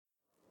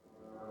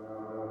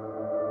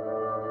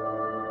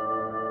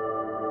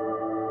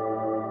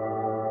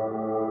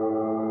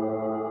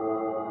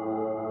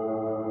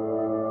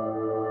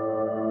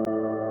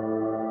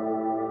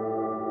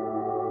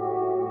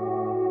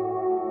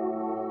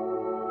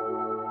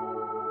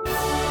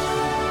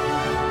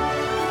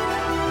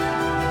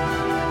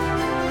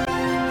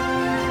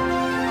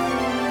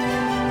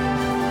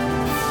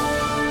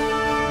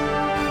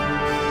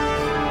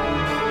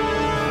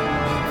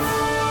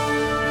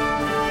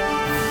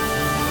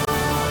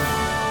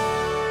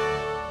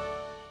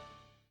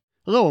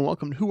Hello and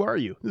welcome to Who Are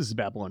You? This is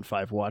Babylon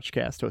 5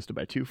 Watchcast, hosted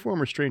by two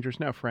former strangers,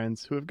 now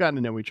friends, who have gotten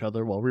to know each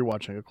other while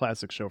rewatching a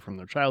classic show from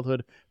their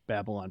childhood,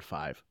 Babylon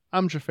 5.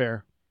 I'm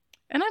Xhafer.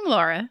 And I'm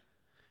Laura.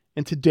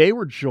 And today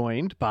we're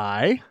joined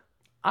by...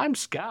 I'm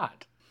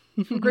Scott.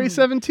 From Grey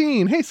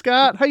 17. Hey,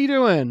 Scott. How you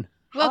doing?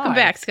 Welcome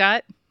back,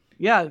 Scott.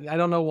 Yeah, I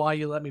don't know why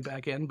you let me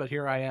back in, but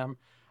here I am.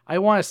 I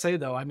want to say,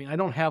 though, I mean, I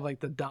don't have,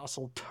 like, the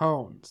docile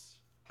tones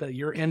that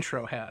your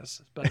intro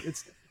has, but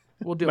it's...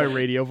 We'll do My it.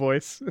 radio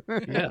voice.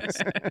 Yes.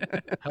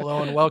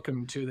 Hello and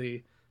welcome to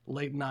the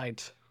late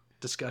night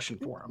discussion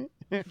forum.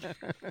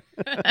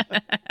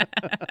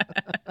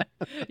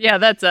 Yeah,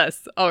 that's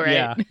us. All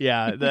right.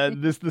 Yeah.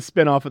 The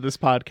spinoff of this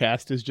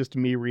podcast is just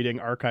me reading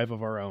Archive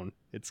of Our Own.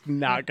 It's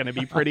not going to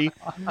be pretty.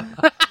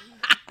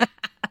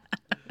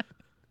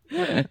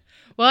 Well,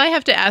 I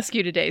have to ask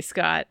you today,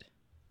 Scott.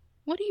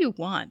 What do you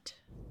want?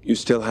 You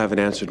still haven't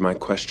answered my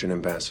question,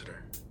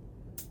 Ambassador.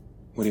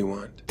 What do you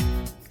want?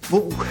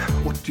 Well,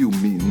 what do you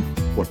mean,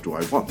 what do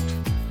I want?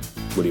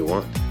 What do you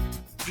want?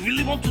 You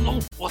really want to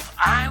know what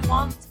I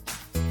want?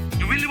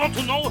 You really want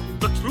to know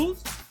the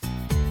truth?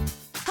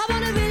 I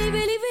wanna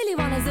really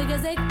wanna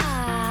zig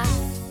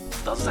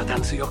ah. Does that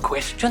answer your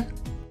question?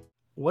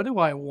 What do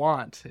I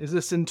want? Is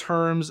this in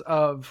terms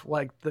of,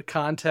 like, the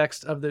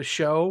context of the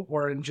show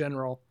or in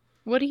general?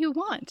 What do you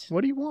want? What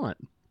do you want?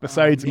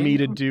 Besides me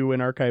to do an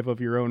Archive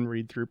of Your Own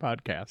read-through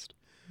podcast.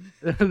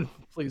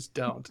 Please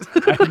don't.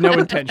 I have no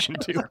intention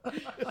to.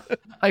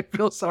 I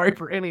feel sorry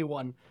for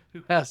anyone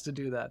who has to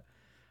do that.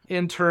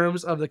 In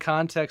terms of the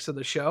context of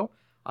the show,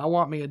 I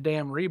want me a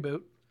damn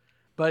reboot.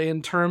 But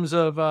in terms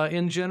of,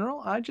 in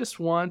general, I just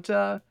want,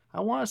 I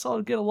want us all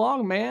to get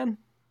along, man.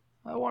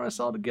 I want us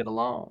all to get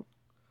along.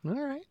 All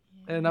right.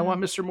 And I want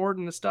Mr.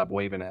 Morton to stop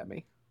waving at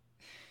me.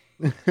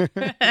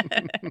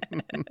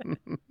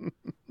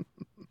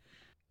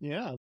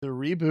 Yeah, the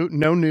reboot,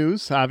 no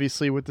news,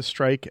 obviously, with the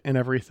strike and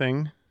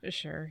everything.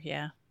 Sure,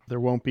 yeah. There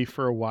won't be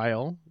for a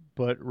while,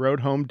 but Road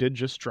Home did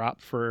just drop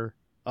for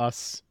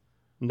us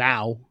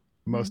now.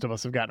 Most of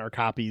us have gotten our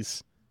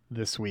copies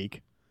this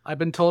week. I've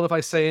been told if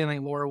I say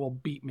anything, Laura will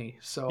beat me.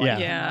 So Yeah. I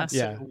cannot say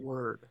Yeah. a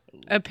word.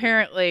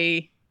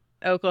 Apparently,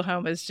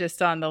 Oklahoma's just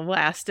on the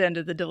last end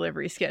of the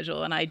delivery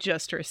schedule, and I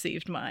just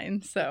received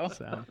mine. So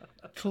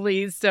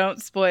please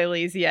don't spoil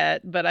these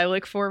yet, but I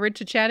look forward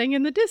to chatting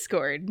in the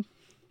Discord.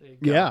 There you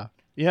go.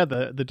 Yeah,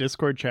 the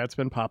Discord chat's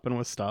been popping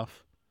with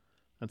stuff.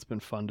 That's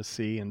been fun to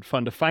see and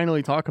fun to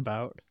finally talk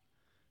about,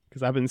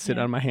 because I've been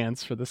sitting on my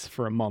hands for this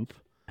for a month.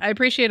 I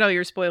appreciate all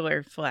your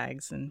spoiler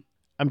flags, and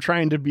I'm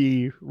trying to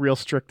be real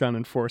strict on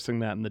enforcing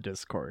that in the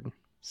Discord.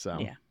 So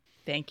yeah,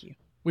 thank you.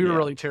 We were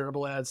really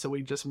terrible at it, so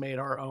we just made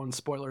our own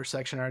spoiler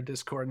section on our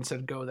Discord and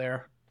said, go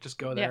there. Just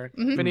go there.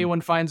 Yeah. Mhm. If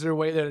anyone finds their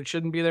way that it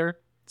shouldn't be there,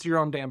 it's your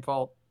own damn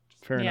fault.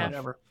 Fair Yeah. enough.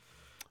 Whatever.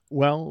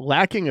 Well,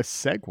 lacking a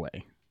segue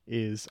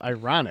is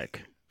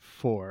ironic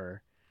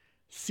for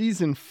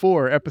Season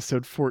 4,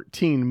 Episode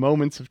 14,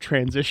 Moments of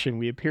Transition.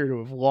 We appear to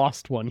have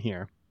lost one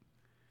here.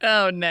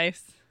 Oh,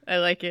 nice. I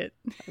like it.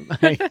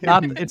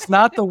 It's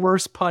not the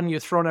worst pun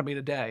you've thrown at me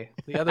today.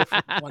 The other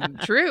one,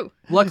 True.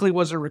 luckily,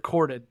 wasn't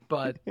recorded,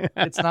 but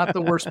it's not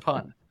the worst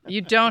pun.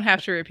 You don't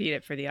have to repeat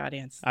it for the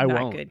audience. I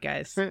Not won't. good,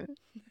 guys.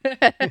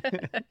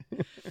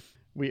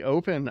 We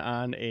open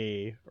on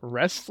a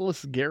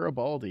restless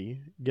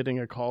Garibaldi getting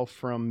a call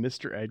from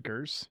Mr.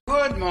 Edgars,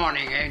 Good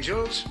morning,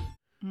 angels.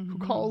 who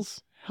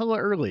calls hella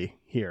early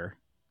here.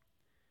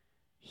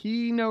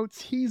 He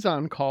notes he's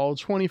on call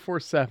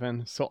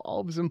 24/7, so all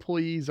of his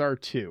employees are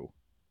too.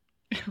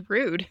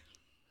 Rude.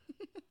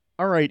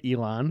 All right,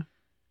 Elon,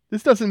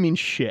 this doesn't mean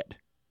shit.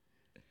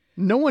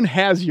 No one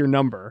has your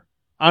number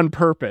on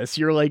purpose.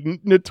 You're like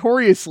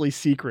notoriously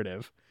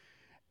secretive.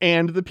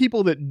 And the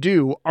people that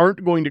do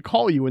aren't going to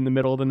call you in the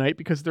middle of the night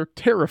because they're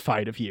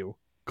terrified of you.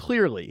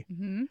 Clearly.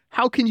 Mm-hmm.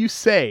 How can you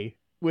say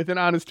with an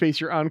honest face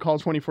you're on call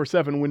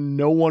 24/7 when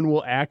no one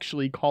will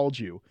actually call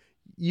you?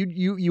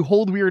 You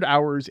hold weird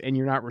hours and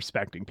you're not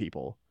respecting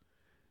people,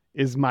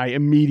 is my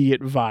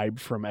immediate vibe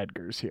from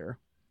Edgars here.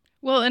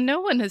 Well, and no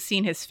one has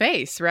seen his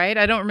face, right?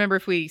 I don't remember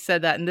if we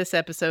said that in this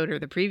episode or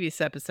the previous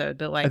episode,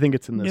 but like, I think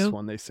it's in this nope.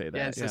 one they say that.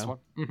 Yeah, it's this one.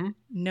 Mm-hmm.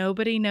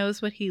 Nobody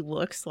knows what he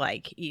looks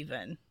like,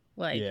 even.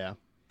 Like, Yeah.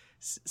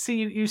 See,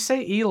 you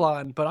say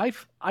Elon, but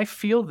I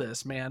feel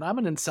this, man. I'm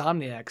an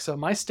insomniac, so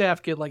my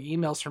staff get like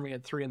emails from me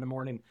at 3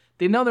 a.m.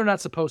 They know they're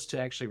not supposed to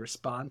actually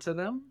respond to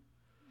them,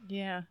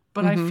 yeah.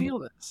 but I feel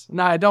this.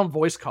 Now, I don't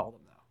voice call them,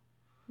 though.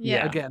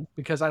 Yeah. Again,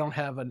 because I don't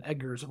have an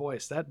Edgar's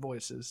voice. That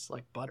voice is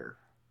like butter.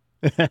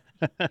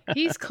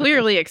 He's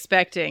clearly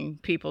expecting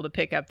people to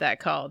pick up that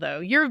call,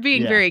 though. You're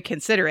being very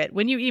considerate.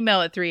 When you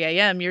email at 3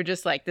 a.m., you're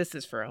just like, this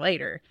is for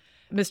later.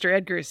 Mr.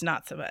 Edgar's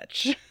not so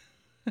much.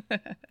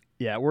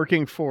 Yeah,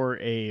 working for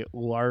a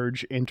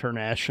large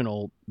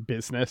international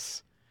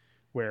business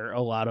where a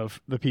lot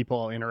of the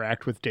people I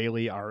interact with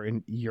daily are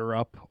in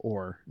Europe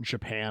or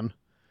Japan.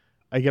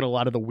 I get a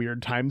lot of the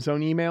weird time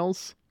zone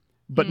emails,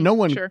 but no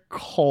one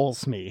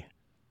calls me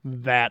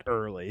that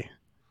early.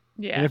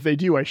 Yeah. And if they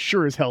do, I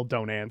sure as hell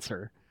don't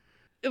answer.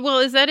 Well,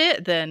 is that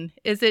it then?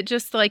 Is it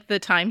just like the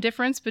time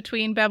difference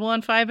between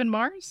Babylon 5 and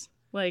Mars?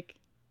 Like,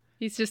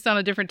 he's just on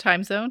a different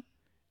time zone?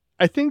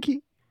 I think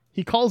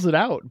he calls it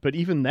out, but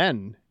even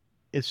then,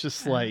 it's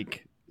just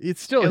like,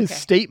 it's still, his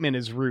statement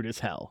is rude as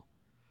hell.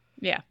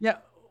 Yeah. Yeah.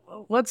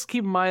 Let's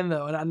keep in mind,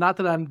 though, and not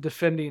that I'm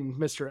defending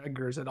Mr.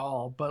 Eggers at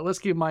all, but let's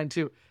keep in mind,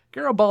 too,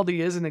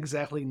 Garibaldi isn't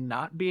exactly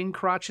not being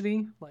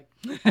crotchety, like,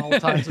 all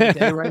times of the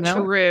day right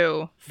now.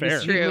 True. Fair.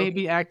 He may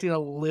be acting a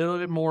little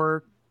bit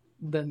more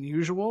than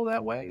usual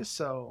that way,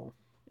 so...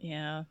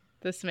 Yeah.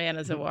 This man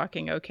is a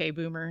walking okay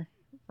boomer,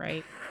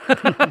 right?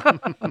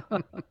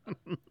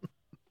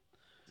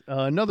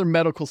 Another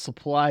medical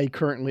supply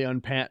currently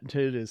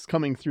unpatented is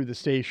coming through the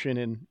station,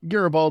 and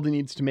Garibaldi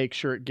needs to make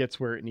sure it gets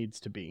where it needs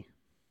to be.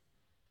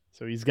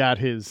 So he's got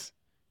his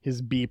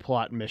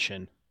B-plot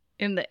mission.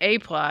 In the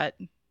A-plot,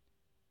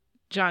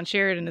 John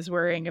Sheridan is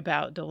worrying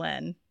about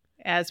Delenn.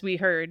 As we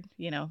heard,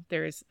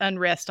 there's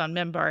unrest on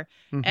Minbar.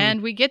 Mm-hmm.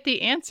 And we get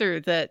the answer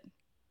that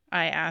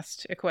I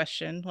asked a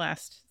question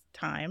last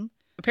time.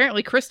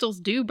 Apparently, crystals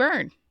do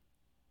burn.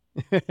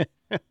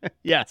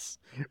 Yes,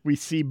 we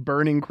see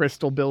burning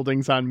crystal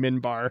buildings on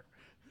Minbar.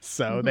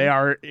 So they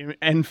are,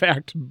 in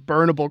fact,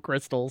 burnable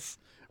crystals,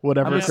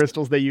 whatever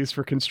crystals they use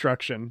for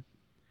construction.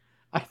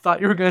 I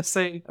thought you were going to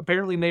say,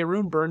 apparently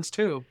Nehruin burns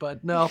too,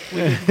 but no.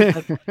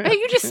 Hey,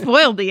 you just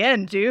spoiled the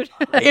end, dude.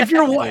 If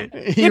you're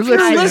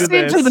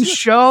listening to the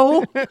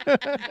show,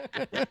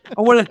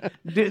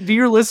 do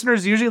your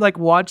listeners usually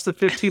watch the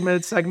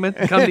 15-minute segment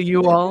and come to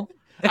you all?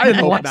 I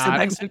hope watch not. The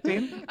next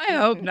 15? I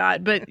hope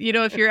not. But,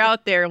 if you're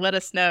out there, let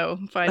us know.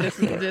 Find us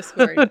in the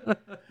Discord.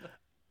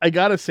 I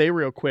got to say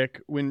real quick,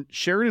 when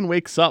Sheridan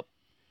wakes up,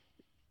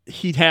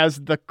 he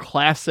has the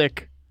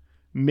classic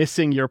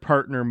missing your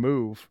partner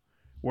move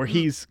where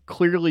he's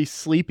clearly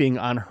sleeping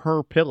on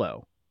her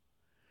pillow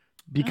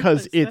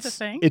because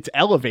it's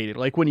elevated.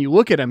 Like when you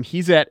look at him,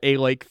 he's at a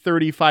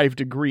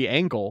 35-degree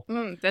angle.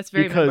 That's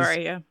very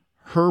Minbari, yeah.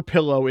 Her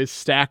pillow is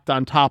stacked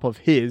on top of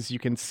his, you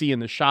can see in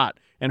the shot,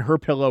 and her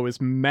pillow is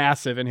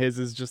massive and his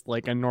is just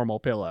like a normal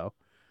pillow.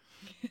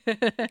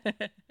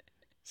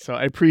 So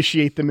I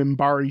appreciate the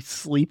Minbari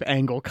sleep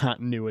angle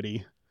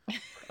continuity.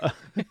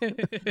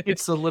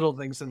 It's the little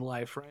things in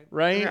life,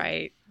 right?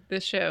 Right.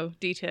 This show,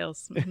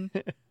 details. Mm-hmm.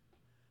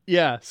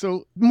 Yeah,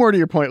 so more to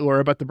your point, Laura,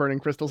 about the burning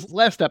crystals.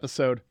 Last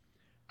episode,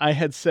 I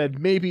had said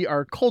maybe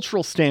our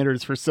cultural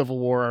standards for Civil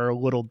War are a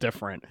little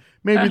different.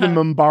 Maybe the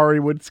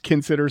Minbari would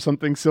consider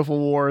something Civil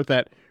War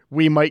that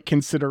we might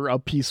consider a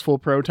peaceful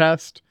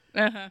protest.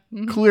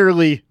 Mm-hmm.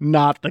 Clearly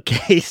not the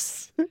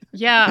case.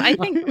 Yeah, I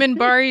think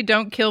Minbari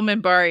don't kill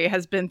Minbari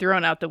has been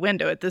thrown out the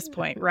window at this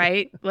point,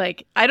 right?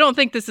 I don't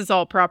think this is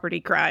all property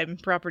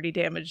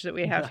damage that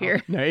we have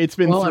here. No, it's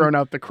been thrown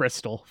out the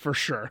crystal, for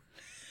sure.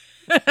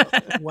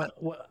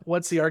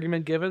 What's the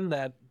argument given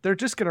that they're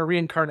just going to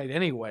reincarnate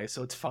anyway,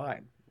 so it's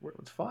fine.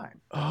 It's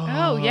fine.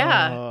 Oh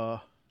yeah,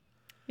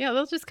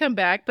 they'll just come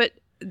back. But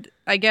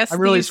I guess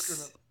I'm really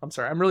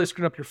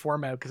screwing up your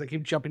format because I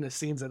keep jumping to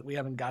scenes that we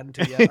haven't gotten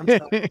to yet. I'm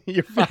sorry.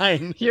 You're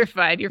fine. You're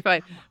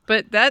fine.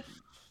 But that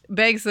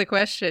begs the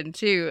question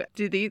too: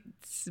 do these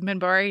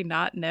Minbari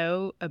not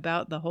know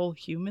about the whole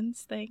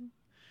humans thing?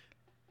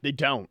 They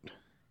don't.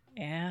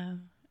 Yeah.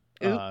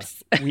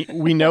 Oops.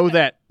 We know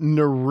that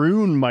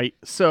Nehruin might.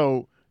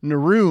 So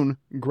Nehruin,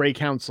 Grey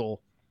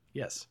Council,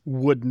 yes,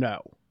 would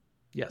know.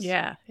 Yes.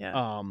 Yeah.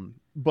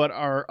 But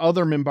our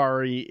other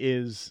Minbari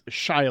is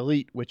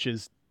Shi'alit, which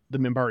is the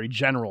Minbari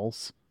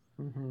generals,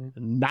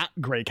 not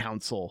Grey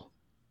Council.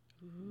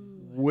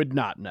 Would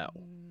not know.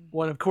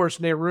 Well, of course,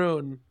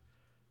 Nehruin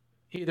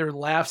either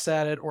laughs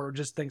at it or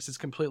just thinks it's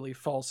completely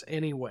false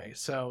anyway.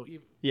 So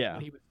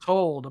when he was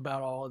told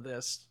about all of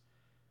this,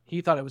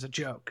 he thought it was a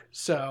joke.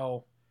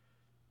 So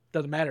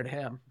doesn't matter to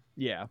him.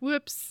 Yeah.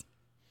 Whoops.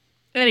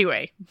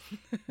 Anyway.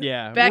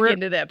 Yeah. Back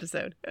into the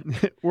episode.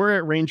 We're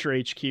at Ranger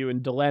HQ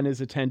and Delenn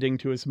is attending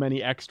to as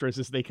many extras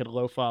as they could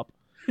loaf up.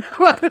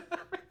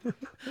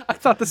 I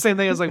thought the same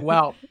thing. I was like,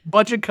 wow,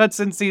 budget cuts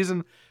in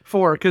season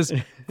 4. Because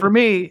for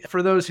me,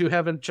 for those who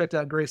haven't checked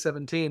out Grey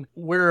 17,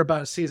 we're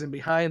about a season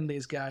behind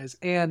these guys.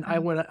 And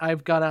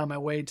I've gone out of my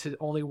way to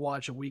only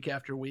watch a week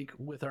after week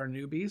with our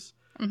newbies.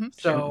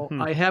 So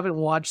I haven't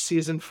watched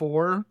season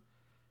 4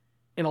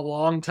 in a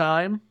long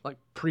time, like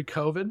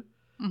pre-COVID.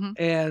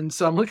 And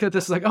so I'm looking at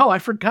this like, oh, I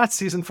forgot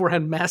season 4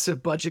 had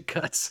massive budget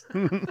cuts.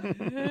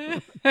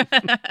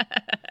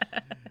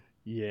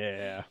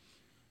 Yeah.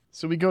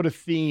 So we go to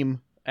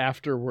theme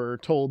after we're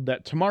told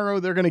that tomorrow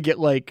they're going to get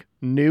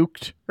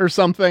nuked or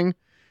something.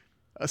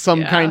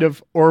 Some kind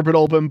of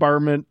orbital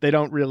bombardment. They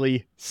don't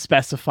really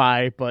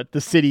specify, but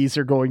the cities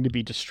are going to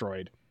be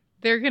destroyed.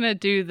 They're going to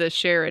do the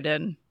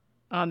Sheridan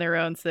on their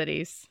own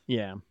cities.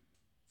 Yeah.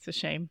 It's a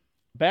shame.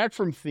 Back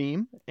from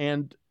theme,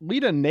 and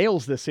Lyta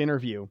nails this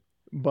interview,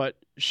 but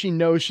she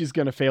knows she's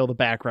going to fail the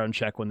background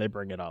check when they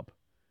bring it up.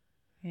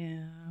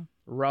 Yeah.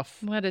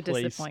 Rough what a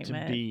place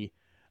disappointment. to be.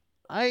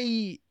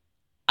 I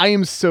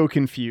am so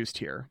confused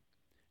here.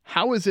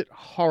 How is it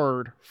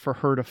hard for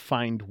her to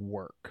find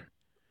work?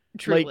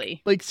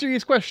 Truly.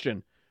 Serious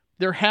question.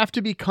 there have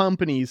to be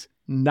companies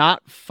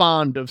not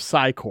fond of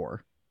Psychor.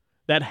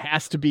 That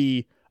has to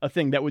be a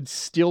thing that would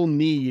still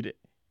need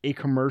a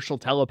commercial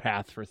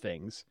telepath for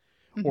things,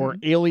 or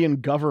alien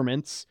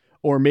governments,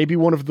 or maybe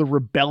one of the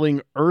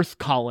rebelling Earth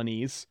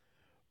colonies,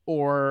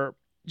 or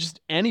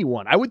just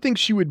anyone. I would think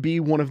she would be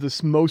one of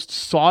the most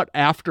sought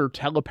after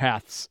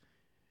telepaths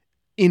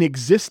in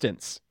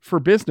existence for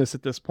business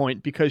at this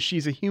point, because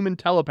she's a human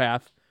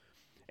telepath.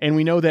 And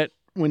we know that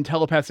when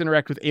telepaths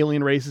interact with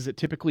alien races, it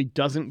typically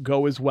doesn't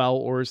go as well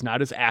or is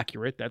not as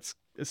accurate. That's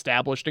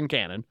established in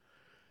canon.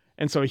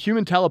 And so a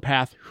human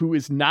telepath who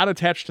is not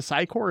attached to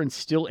Psychor and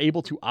still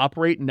able to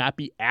operate and not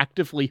be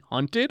actively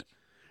hunted,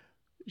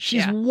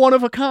 she's one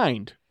of a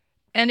kind.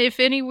 And if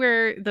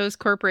anywhere those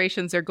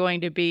corporations are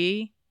going to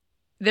be,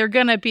 they're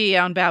going to be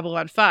on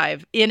Babylon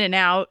 5, in and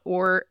out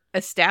or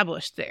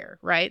established there,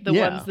 right? The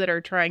ones that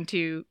are trying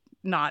to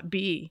not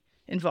be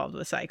involved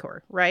with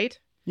Psychor, right?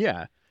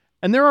 Yeah.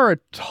 And there are a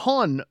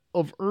ton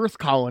of Earth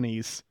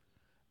colonies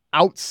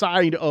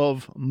outside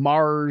of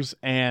Mars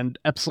and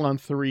Epsilon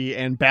 3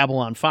 and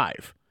Babylon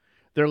 5.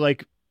 They're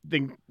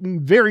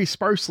very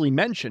sparsely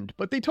mentioned,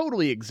 but they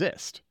totally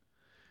exist.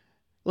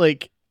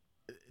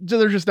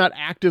 They're just not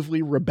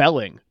actively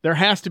rebelling. There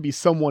has to be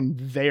someone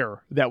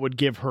there that would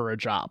give her a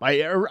job.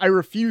 I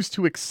refuse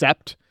to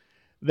accept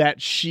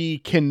that she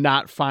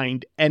cannot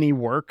find any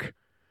work.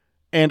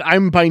 And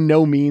I'm by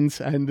no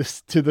means, and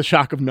this to the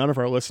shock of none of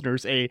our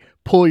listeners, a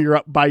pull you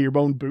up by your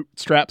own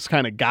bootstraps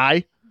kind of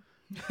guy.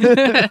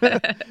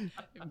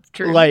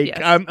 True,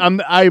 yes.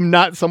 I'm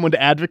not someone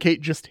to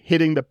advocate just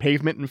hitting the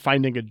pavement and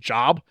finding a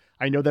job.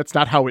 I know that's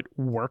not how it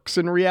works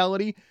in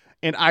reality,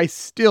 and I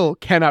still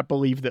cannot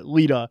believe that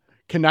Lyta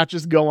cannot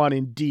just go on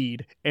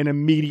Indeed and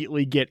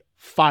immediately get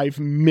 5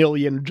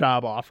 million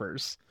job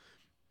offers.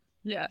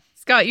 Yeah,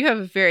 Scott, you have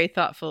a very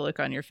thoughtful look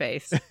on your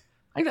face.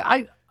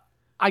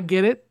 I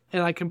get it,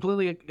 and I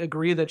completely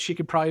agree that she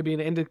could probably be an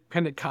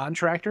independent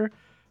contractor,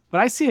 but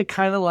I see it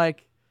kind of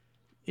like,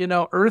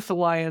 Earth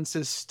Alliance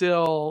is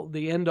still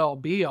the end-all,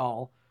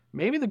 be-all.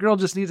 Maybe the girl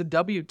just needs a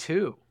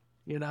W-2.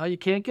 You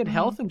can't get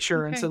health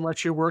insurance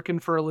unless you're working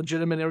for a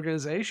legitimate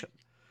organization.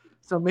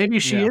 So maybe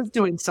she is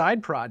doing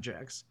side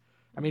projects.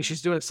 I mean,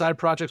 she's doing side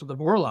projects with the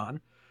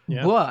Vorlon,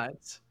 but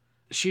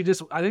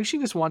I think she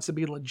just wants to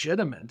be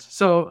legitimate.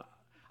 So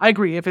I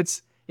agree.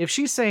 If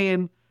she's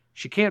saying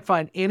she can't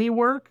find any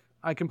work,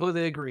 I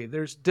completely agree.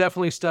 There's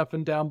definitely stuff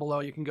down below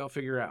you can go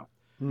figure out.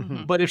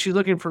 Mm-hmm. But if she's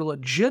looking for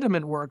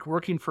legitimate work,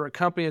 working for a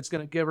company that's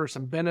going to give her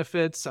some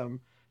benefits, some,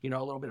 a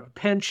little bit of a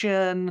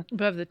pension.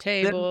 Above the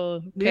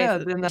table,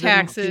 then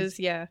taxes,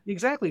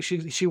 Exactly.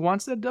 She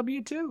wants that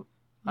W-2.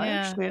 I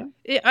understand.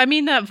 That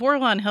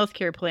Vorlon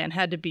healthcare plan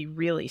had to be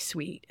really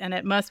sweet, and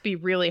it must be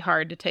really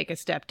hard to take a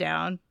step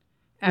down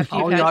after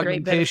you've had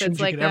great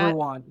benefits like that. Ever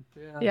want.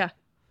 Yeah.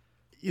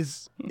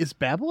 Is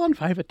Babylon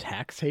 5 a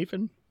tax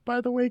haven, by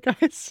the way,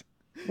 guys?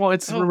 Well,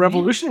 it's a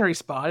revolutionary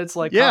spot. It's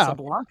like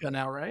Casablanca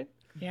now, right?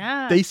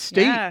 Yeah. They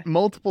state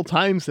multiple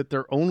times that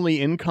their only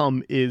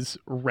income is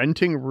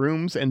renting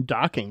rooms and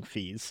docking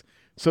fees.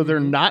 So they're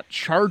not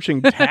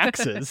charging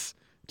taxes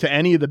to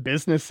any of the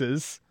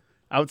businesses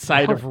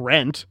outside of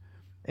rent.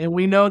 And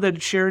we know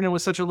that Sheridan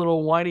was such a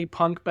little whiny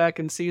punk back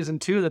in season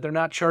 2 that they're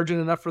not charging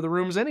enough for the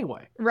rooms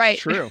anyway. Right.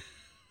 True.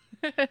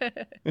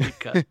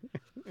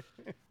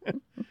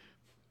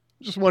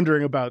 Just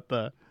wondering about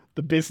the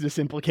business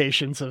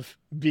implications of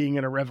being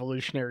in a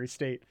revolutionary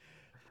state.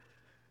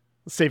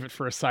 Let's save it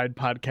for a side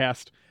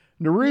podcast.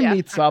 Naroon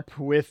meets up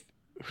with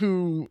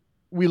who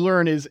we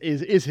learn is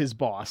his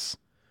boss.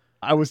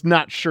 I was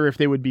not sure if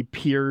they would be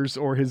peers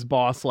or his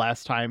boss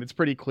last time. It's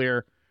pretty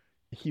clear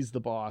he's the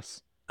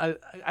boss. I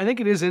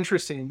think it is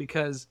interesting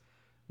because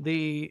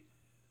the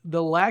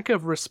lack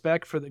of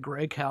respect for the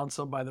Grey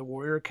Council by the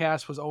Warrior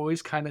Cast was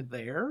always kind of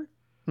there.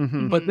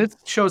 Mm-hmm. But this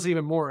shows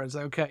even more. It's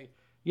okay,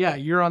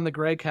 you're on the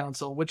Grey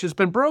Council, which has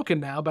been broken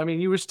now, but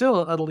you were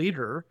still a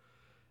leader.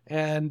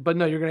 But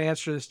no, you're going to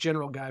answer this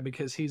general guy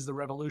because he's the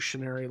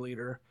revolutionary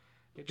leader.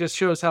 It just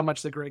shows how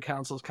much the Grey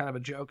Council is kind of a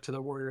joke to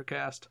the Warrior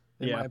Cast,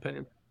 in my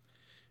opinion.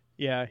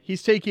 Yeah,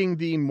 he's taking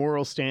the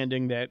moral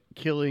standing that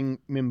killing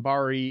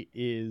Minbari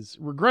is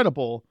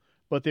regrettable,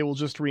 but they will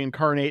just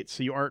reincarnate,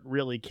 so you aren't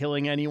really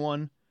killing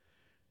anyone.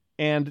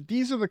 And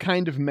these are the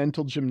kind of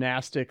mental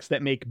gymnastics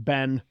that make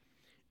Ben,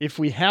 if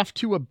we have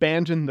to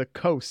abandon the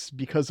coasts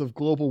because of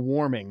global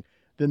warming,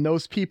 then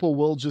those people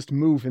will just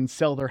move and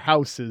sell their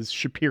houses,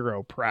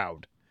 Shapiro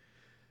proud.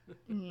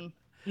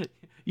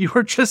 You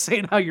were just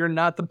saying how you're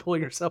not the pull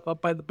yourself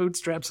up by the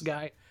bootstraps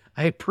guy.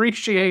 I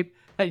appreciate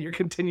that you're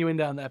continuing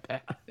down that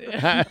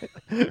path.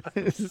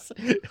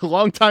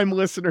 Longtime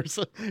listeners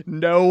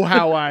know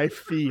how I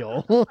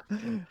feel.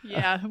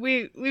 Yeah,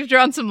 we've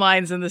drawn some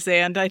lines in the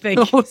sand, I think.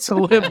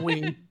 So have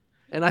we.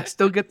 And I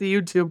still get the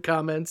YouTube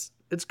comments.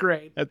 It's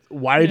great.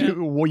 Why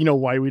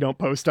why we don't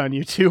post on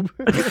YouTube?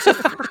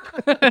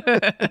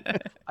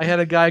 I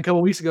had a guy a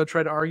couple weeks ago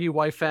try to argue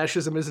why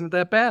fascism isn't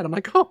that bad. I'm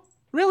like, oh,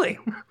 really?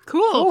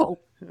 Cool.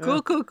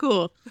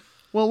 Cool.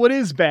 Well, what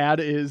is bad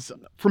is,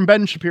 from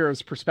Ben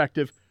Shapiro's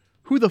perspective,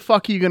 who the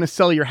fuck are you going to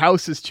sell your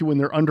houses to when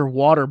they're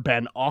underwater,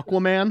 Ben,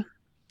 Aquaman?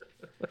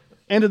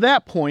 And at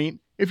that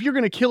point, if you're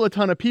going to kill a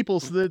ton of people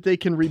so that they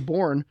can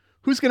reborn,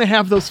 who's going to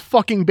have those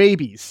fucking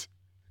babies?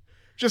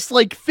 Just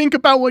like think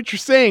about what you're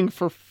saying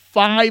for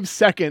 5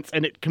 seconds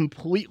and it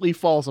completely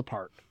falls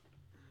apart.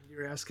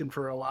 You're asking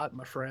for a lot,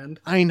 my friend.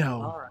 I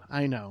know.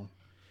 I know.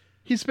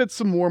 He spits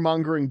some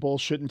warmongering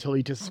bullshit until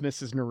he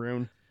dismisses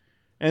Naroon.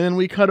 And then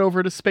we cut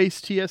over to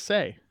Space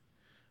TSA.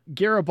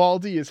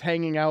 Garibaldi is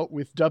hanging out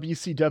with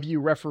WCW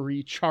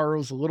referee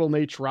Charles Little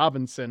H.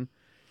 Robinson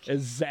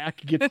as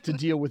Zach gets to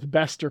deal with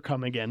Bester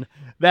coming in.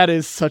 That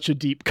is such a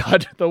deep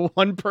cut. The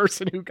one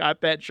person who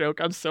got that joke,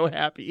 I'm so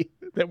happy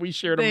that we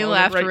shared a They moment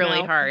laughed right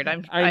really now. hard.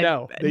 I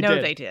know.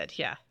 They did.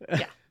 Yeah.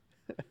 Yeah.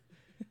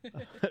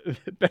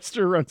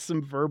 Bester runs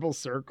some verbal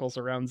circles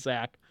around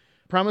Zach,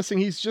 promising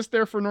he's just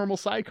there for normal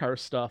sidecar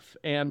stuff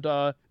and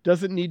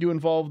doesn't need to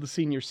involve the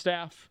senior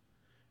staff.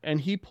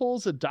 And he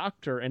pulls a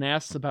doctor and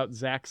asks about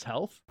Zach's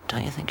health.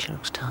 Don't you think she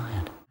looks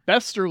tired?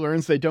 Bester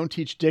learns they don't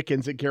teach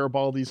Dickens at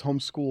Garibaldi's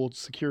homeschooled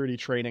security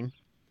training.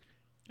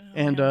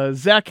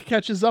 Zach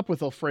catches up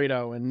with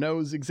Alfredo and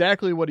knows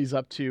exactly what he's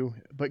up to,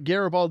 but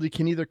Garibaldi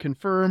can neither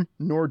confirm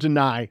nor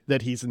deny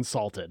that he's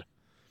insulted.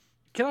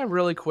 Can I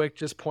really quick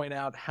just point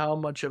out how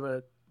much of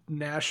a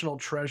national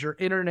treasure,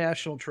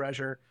 international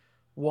treasure,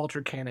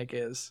 Walter Koenig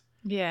is?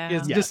 Yeah.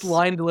 Is this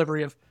line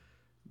delivery of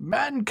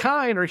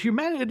mankind or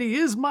humanity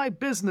is my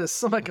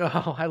business. I'm like,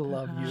 oh, I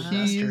love you.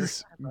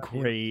 He's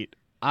great.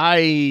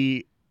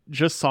 I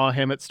just saw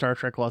him at Star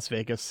Trek Las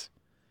Vegas,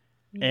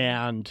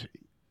 and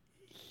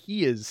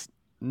he is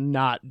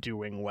not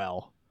doing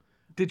well.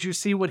 Did you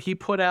see what he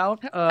put out?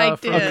 I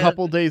did. A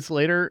couple days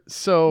later.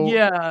 So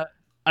yeah,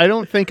 I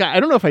don't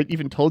know if I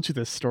even told you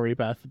this story,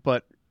 Beth,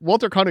 but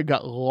Walter Koenig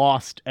got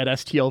lost at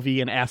STLV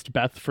and asked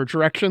Beth for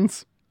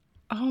directions.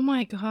 Oh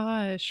my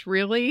gosh,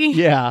 really?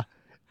 Yeah.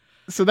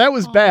 So that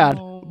was bad,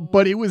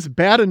 but it was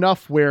bad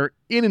enough where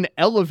in an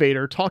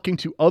elevator talking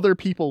to other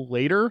people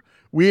later,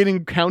 we had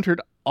encountered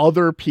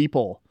other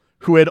people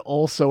who had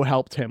also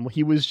helped him.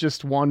 He was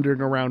just wandering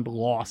around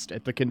lost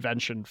at the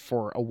convention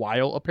for a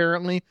while,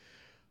 apparently.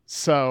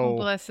 So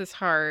bless his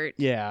heart.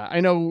 Yeah, I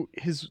know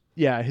his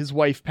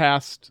wife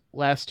passed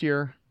last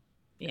year.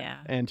 Yeah.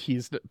 And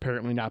he's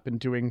apparently not been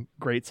doing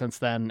great since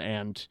then.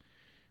 And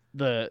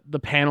the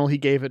panel he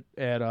gave at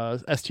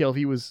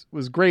STLV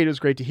was great. It was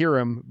great to hear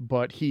him,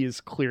 but he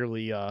is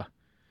clearly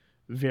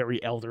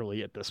very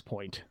elderly at this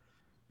point.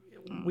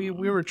 We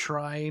were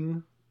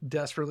trying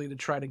desperately to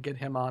try to get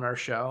him on our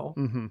show,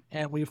 mm-hmm.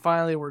 and we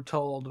finally were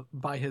told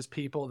by his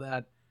people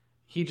that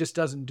he just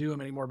doesn't do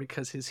them anymore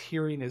because his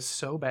hearing is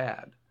so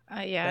bad.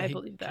 I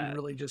believe that. He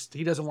really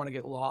he doesn't want to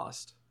get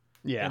lost.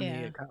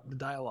 In the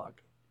dialogue.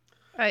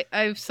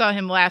 I saw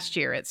him last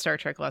year at Star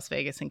Trek Las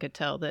Vegas and could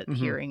tell that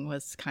hearing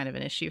was kind of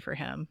an issue for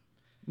him.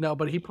 No,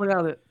 but he put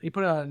out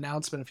an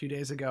announcement a few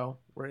days ago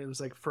where it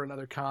was like for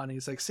another con.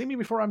 He's like, "See me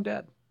before I'm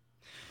dead."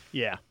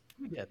 Yeah.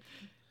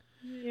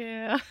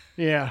 Yeah.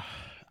 Yeah.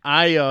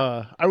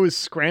 I was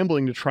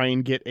scrambling to try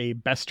and get a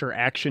Bester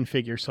action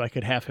figure so I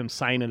could have him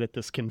sign it at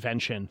this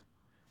convention,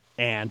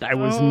 and I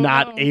was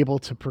not able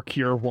to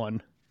procure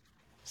one.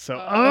 So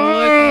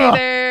look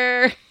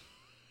there.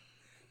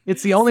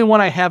 It's the only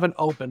one I haven't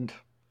opened.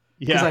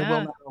 Yeah. I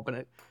will not open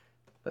it.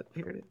 But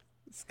here it is.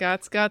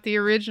 Scott's got the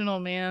original,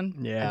 man.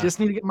 Yeah. I just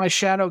need to get my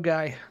shadow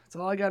guy. That's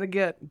all I got to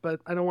get. But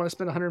I don't want to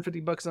spend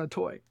 $150 on a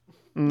toy.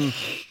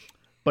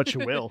 But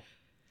you will.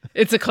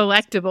 It's a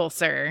collectible,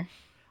 sir.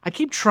 I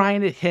keep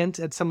trying to hint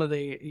at some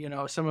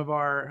of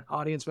our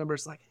audience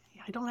members, like,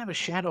 hey, I don't have a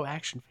shadow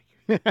action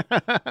figure.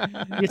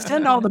 You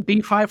send all the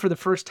B5 for the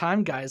first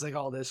time guys like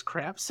all this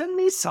crap. Send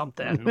me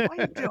something. What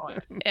are you doing?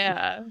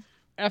 Yeah.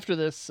 After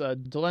this,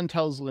 Delenn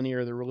tells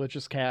Lanier the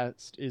religious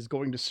cast is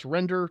going to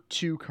surrender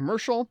to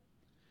commercial.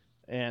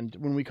 And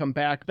when we come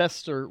back,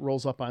 Bester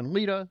rolls up on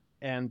Lyta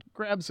and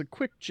grabs a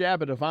quick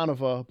jab at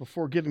Ivanova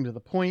before getting to the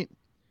point.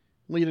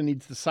 Lyta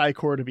needs the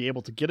Psy-Corps to be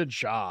able to get a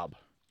job.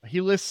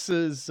 He lists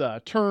his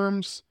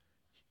terms.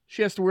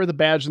 She has to wear the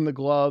badge and the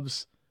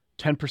gloves.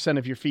 10%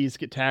 of your fees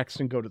get taxed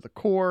and go to the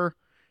Corps.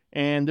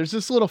 And there's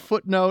this little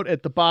footnote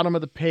at the bottom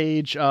of the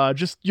page,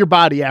 just your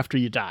body after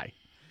you die.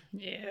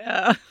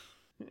 Yeah.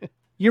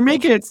 You're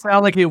making it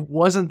sound like it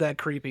wasn't that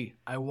creepy.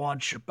 I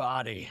want your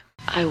body.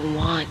 I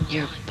want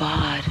your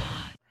bod.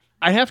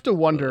 I have to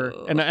wonder,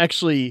 and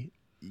actually,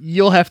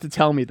 you'll have to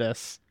tell me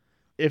this,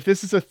 if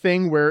this is a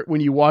thing where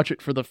when you watch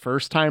it for the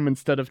first time,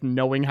 instead of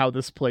knowing how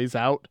this plays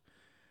out,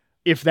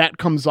 if that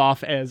comes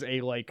off as a,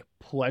 like,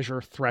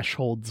 pleasure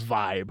thresholds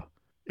vibe.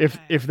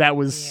 If that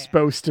was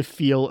supposed to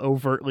feel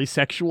overtly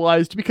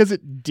sexualized, because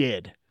it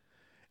did.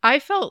 I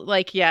felt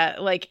like,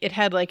 it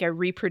had like a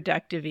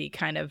reproductive-y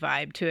kind of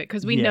vibe to it.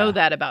 Because we know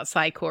that about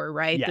Psy-Corps,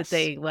 right? Yes. That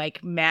they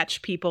like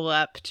match people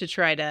up to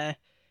try to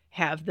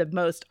have the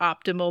most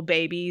optimal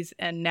babies.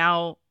 And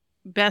now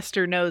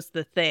Bester knows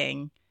the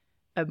thing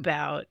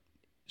about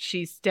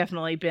she's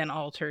definitely been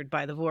altered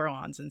by the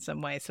Vorlons in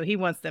some way. So he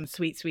wants them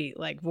sweet,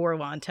 like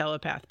Vorlon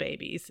telepath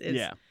babies.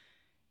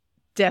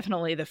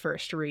 definitely the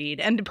first read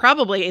and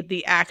probably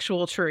the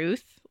actual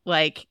truth.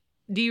 Like,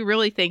 do you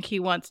really think he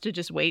wants to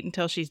just wait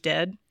until she's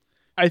dead?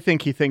 I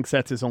think he thinks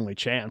that's his only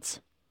chance.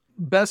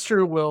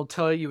 Bester will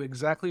tell you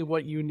exactly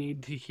what you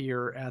need to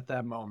hear at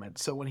that moment.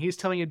 So when he's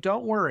telling you,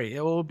 don't worry,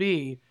 it will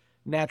be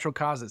natural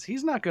causes.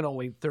 He's not going to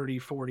wait 30,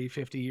 40,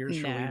 50 years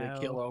for Lyta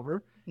to kill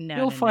over.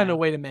 He'll find a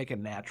way to make it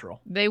natural.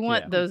 They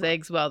want those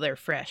eggs while they're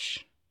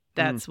fresh.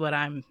 That's what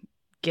I'm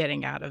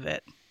getting out of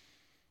it,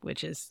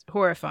 which is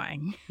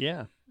horrifying.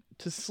 Yeah.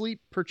 To sleep,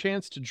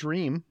 perchance to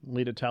dream,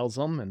 Lyta tells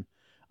him, and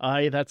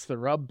aye, that's the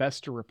rub,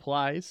 Bester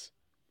replies.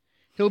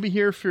 He'll be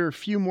here for a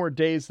few more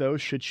days, though,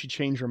 should she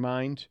change her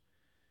mind.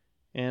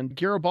 And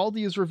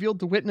Garibaldi is revealed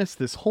to witness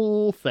this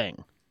whole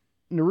thing.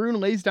 Naroon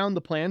lays down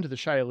the plan to the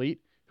Shy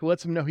Elite, who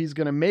lets him know he's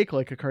going to make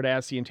like a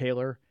Cardassian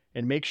tailor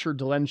and make sure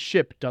Delenn's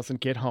ship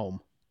doesn't get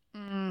home.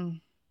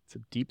 It's a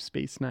Deep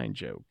Space Nine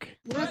joke.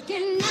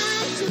 Working 9 to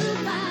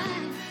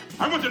 5.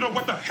 I want to know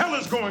what the hell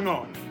is going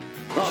on.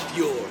 Not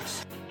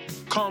yours.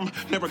 Com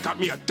never got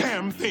me a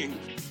damn thing.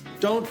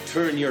 Don't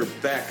turn your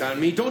back on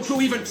me. Don't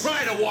you even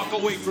try to walk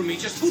away from me.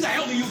 Just who the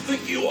hell do you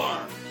think you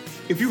are?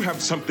 If you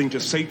have something to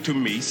say to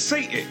me,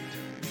 say it.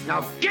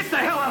 Now get the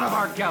hell out of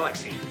our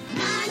galaxy.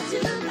 9 to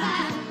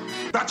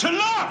 5. That's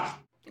enough!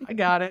 I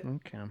got it.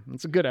 Okay.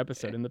 It's a good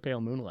episode in the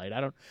Pale Moonlight.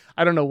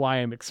 I don't know why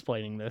I'm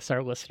explaining this.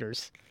 Our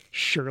listeners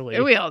surely.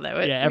 We all know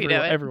it. Yeah, we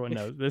know it. everyone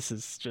knows. This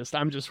is just,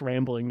 I'm just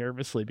rambling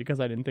nervously because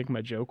I didn't think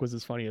my joke was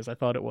as funny as I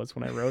thought it was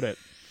when I wrote it.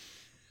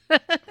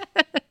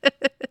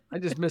 I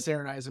just miss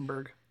Aaron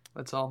Eisenberg.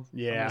 That's all.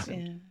 Yeah.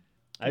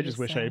 I just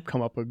wish I had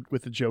come up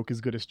with a joke as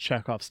good as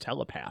Chekhov's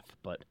telepath,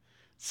 but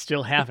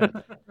still haven't.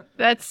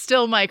 That's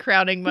still my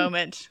crowning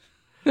moment.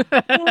 It's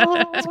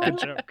a good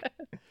joke.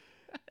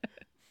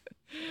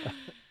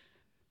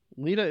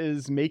 Lyta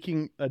is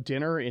making a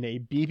dinner in a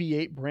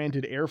BB-8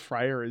 branded air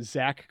fryer as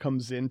Zach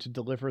comes in to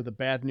deliver the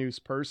bad news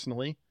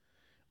personally.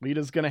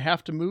 Lyta's going to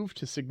have to move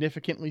to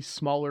significantly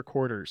smaller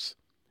quarters.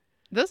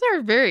 Those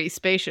are very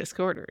spacious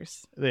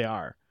quarters. They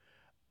are.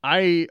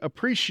 I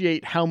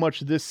appreciate how much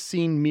this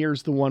scene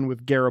mirrors the one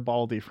with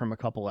Garibaldi from a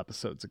couple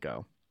episodes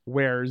ago,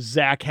 where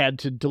Zach had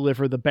to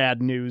deliver the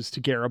bad news to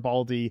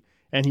Garibaldi,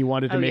 and he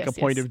wanted to make a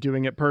point of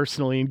doing it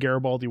personally, and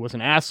Garibaldi was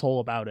an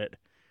asshole about it.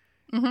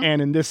 Mm-hmm.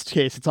 And in this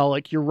case, it's all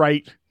like, you're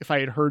right. If I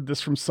had heard this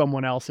from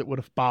someone else, it would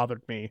have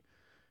bothered me.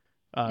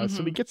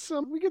 So we get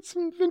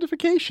some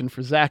vindication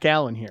for Zach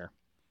Allen here.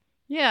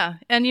 Yeah,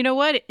 and you know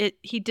what?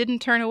 He didn't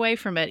turn away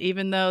from it,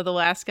 even though the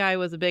last guy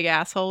was a big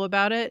asshole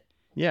about it.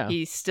 Yeah,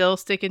 he's still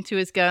sticking to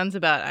his guns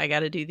about, I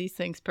got to do these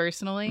things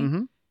personally.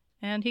 Mm-hmm.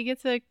 And he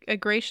gets a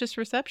gracious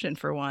reception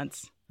for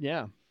once.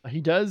 Yeah, he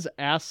does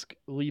ask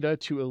Lyta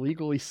to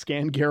illegally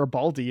scan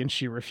Garibaldi, and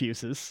she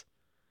refuses.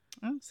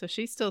 Oh, so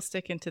she's still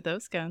sticking to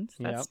those guns.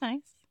 That's nice.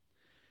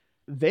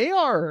 They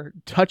are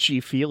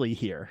touchy-feely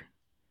here.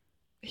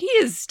 He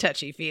is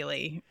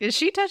touchy-feely. Is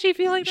she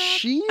touchy-feely back?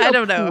 She I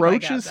don't know.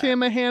 Approaches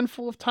him a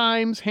handful of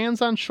times,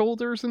 hands on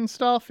shoulders and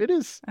stuff. It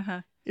is.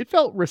 It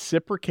felt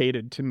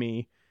reciprocated to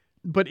me,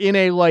 but in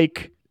a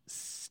like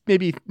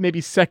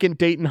maybe second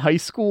date in high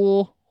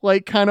school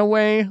like kind of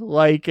way,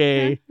 like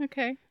okay,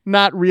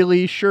 not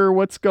really sure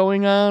what's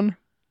going on,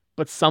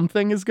 but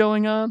something is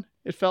going on.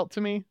 It felt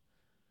to me.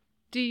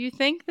 Do you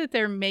think that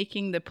they're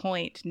making the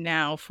point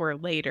now for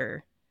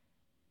later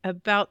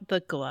about the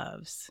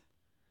gloves?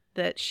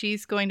 That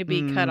she's going to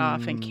be cut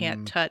off and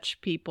can't touch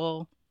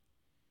people?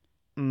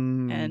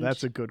 And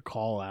that's a good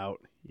call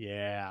out.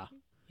 Yeah.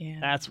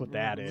 That's what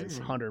that is.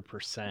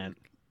 100%.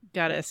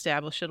 Got to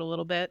establish it a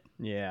little bit.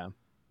 Yeah.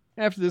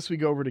 After this, we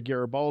go over to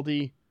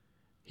Garibaldi.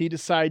 He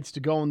decides to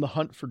go on the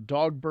hunt for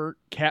Dogbert,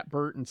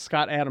 Catbert, and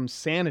Scott Adams'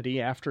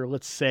 sanity after,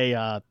 let's say,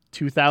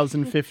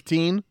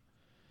 2015.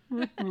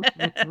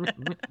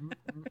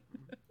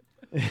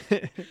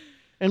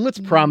 And let's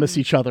promise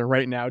each other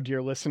right now, dear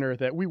listener,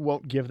 that we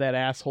won't give that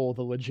asshole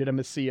the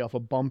legitimacy of a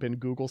bump in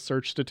Google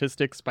search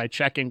statistics by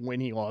checking when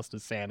he lost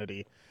his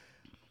sanity.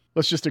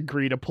 Let's just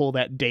agree to pull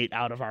that date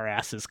out of our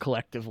asses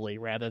collectively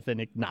rather than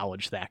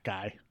acknowledge that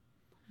guy.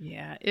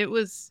 Yeah, it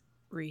was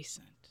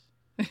recent.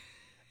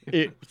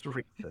 It was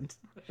recent.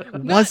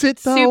 Was it,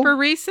 though? Super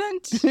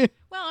recent? Well,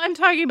 I'm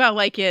talking about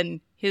like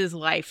in his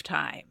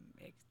lifetime.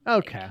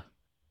 Okay.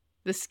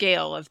 The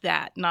scale of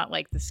that, not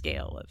like the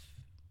scale of...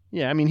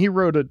 Yeah, I mean, he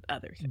wrote a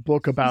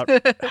book about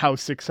how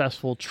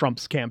successful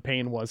Trump's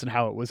campaign was and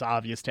how it was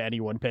obvious to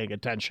anyone paying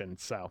attention,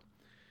 so.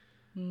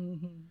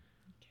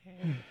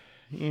 Okay.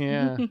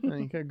 Yeah, I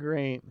think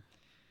great.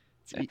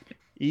 It's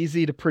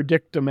easy to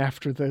predict them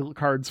after the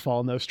cards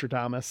fall,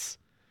 Nostradamus.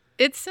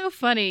 It's so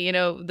funny, you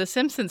know, The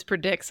Simpsons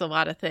predicts a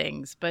lot of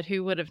things, but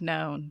who would have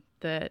known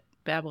that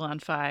Babylon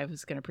 5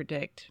 was going to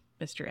predict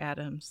Mr.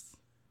 Adams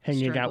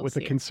hanging out with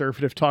a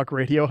conservative talk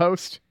radio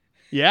host?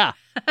 Yeah.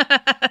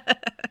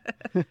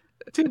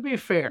 To be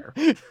fair,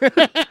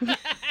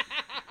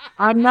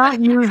 I'm not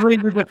usually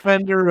the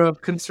defender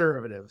of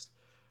conservatives,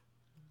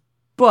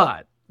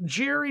 but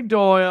Jerry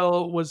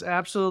Doyle was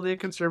absolutely a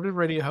conservative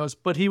radio host,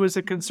 but he was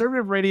a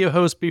conservative radio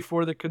host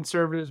before the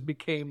conservatives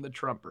became the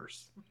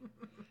Trumpers.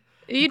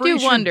 You do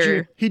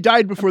wonder. He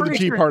died before the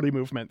Tea Party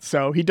movement,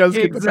 so he does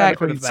get the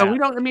benefit of that. So we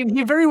don't. I mean,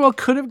 he very well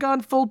could have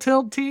gone full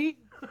tilt tea,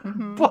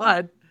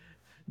 but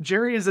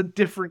Jerry is a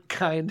different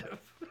kind of.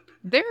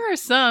 There are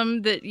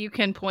some that you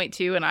can point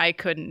to, and I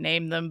couldn't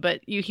name them,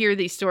 but you hear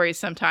these stories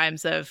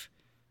sometimes of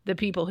the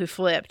people who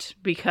flipped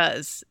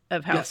because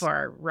of how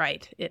far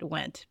right it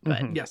went.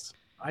 But yes,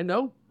 I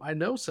know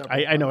several.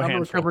 I know I'm a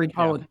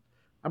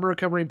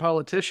recovering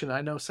politician.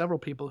 I know several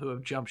people who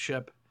have jumped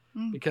ship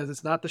because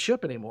it's not the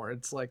ship anymore.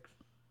 It's like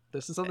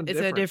this is something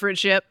different. It's a different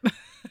ship.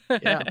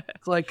 Yeah,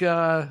 it's like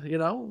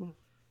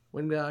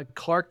when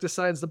Clark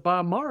decides to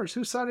bomb Mars,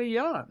 whose side are you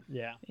on?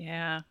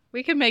 Yeah,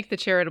 we can make the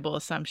charitable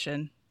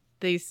assumption.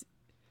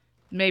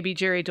 Maybe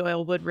Jerry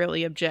Doyle would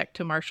really object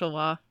to martial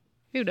law.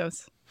 Who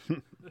knows?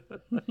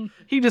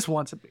 He just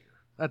wants a beer.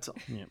 That's all.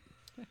 Yeah.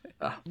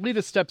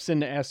 Lyta steps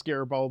in to ask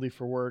Garibaldi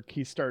for work.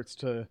 He starts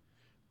to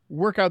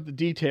work out the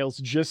details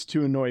just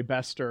to annoy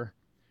Bester,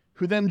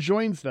 who then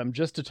joins them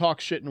just to talk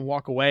shit and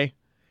walk away.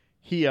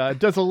 He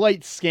does a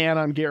light scan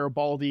on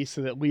Garibaldi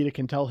so that Lyta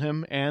can tell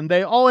him, and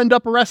they all end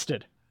up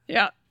arrested.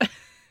 Yeah.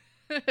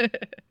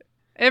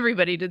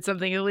 Everybody did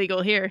something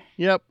illegal here.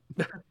 Yep.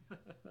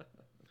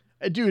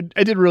 Dude,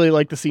 I did really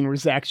like the scene where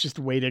Zach's just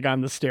waiting on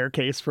the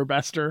staircase for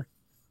Bester.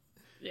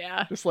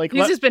 Yeah. Just like,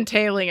 he's just been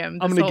tailing him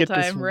this I'm gonna whole get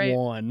time, this right?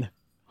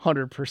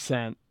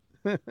 100%.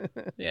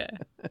 Yeah.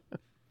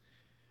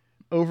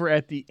 Over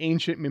at the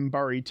ancient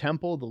Minbari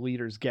temple, the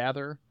leaders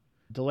gather.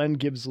 Delenn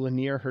gives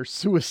Lanier her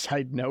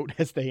suicide note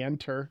as they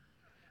enter.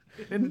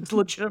 And it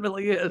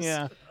legitimately is.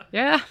 Yeah.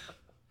 Yeah.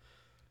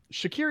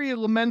 Shakiri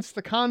laments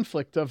the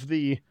conflict of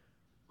the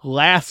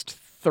last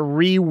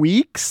 3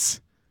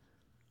 weeks.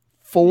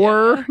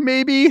 4,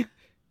 maybe?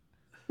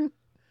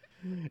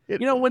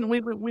 When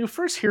we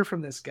first hear from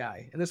this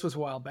guy, and this was a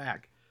while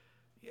back,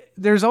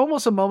 there's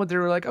almost a moment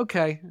there we're like,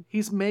 okay,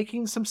 he's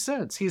making some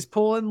sense. He's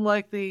pulling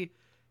the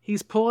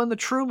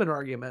Truman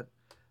argument.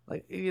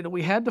 Like,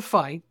 we had to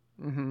fight,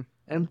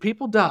 and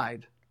people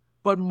died,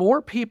 but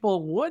more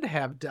people would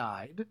have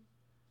died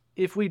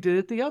if we did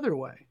it the other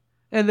way.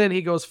 And then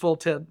he goes full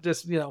tilt,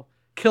 just,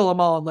 kill them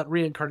all and let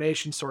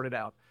reincarnation sort it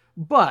out.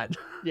 But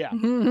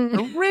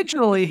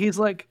originally he's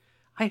like,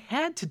 I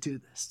had to do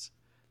this.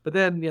 But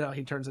then,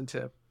 he turns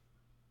into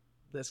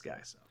this guy,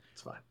 so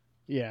it's fine.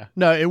 Yeah.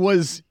 No, it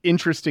was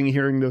interesting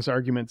hearing those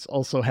arguments,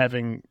 also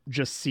having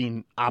just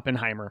seen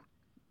Oppenheimer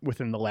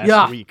within the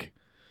last week.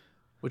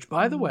 Which,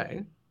 by the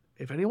way,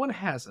 if anyone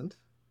hasn't,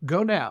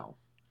 go now.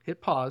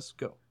 Hit pause,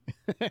 go.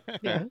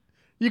 Yeah.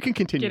 You can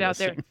continue. Get out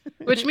there.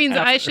 Which means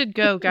I should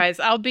go, guys.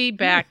 I'll be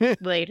back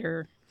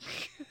later.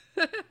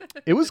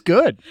 It was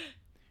good.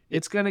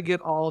 It's going to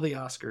get all the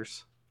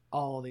Oscars.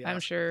 All the Oscars. I'm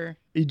sure.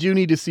 You do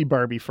need to see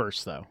Barbie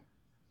first, though.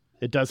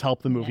 It does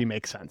help the movie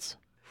make sense.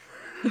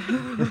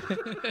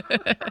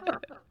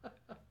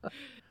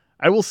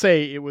 I will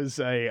say it was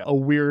a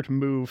weird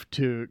move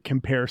to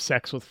compare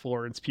Sex with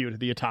Florence Pugh to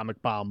the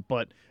atomic bomb,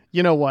 but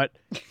you know what?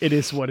 It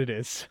is what it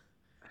is.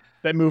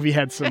 That movie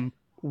had some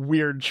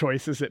weird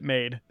choices it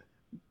made.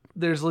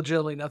 There's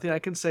legitimately nothing I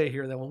can say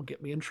here that won't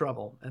get me in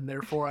trouble, and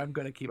therefore I'm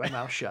going to keep my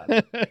mouth shut.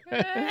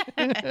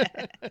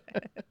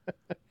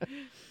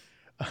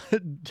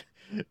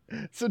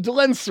 So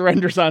Delenn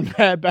surrenders on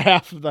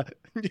behalf of the...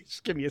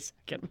 Just give me a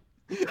second.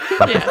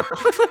 Yeah.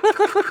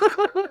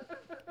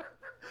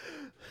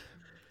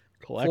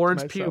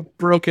 Florence Pugh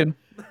broken.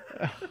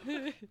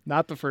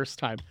 Not the first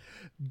time.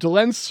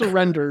 Delenn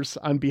surrenders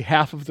on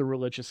behalf of the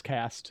religious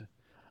caste.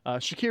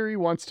 Shakiri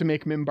wants to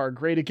make Minbar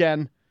great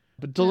again,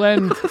 but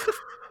Delenn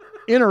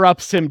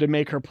interrupts him to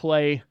make her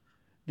play.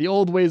 The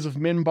old ways of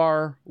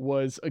Minbar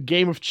was a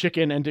game of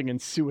chicken ending in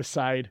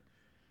suicide.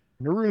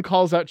 Naroon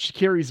calls out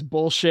Shakiri's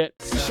bullshit.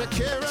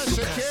 Shakira.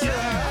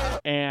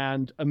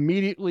 And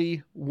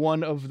immediately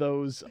one of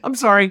those... I'm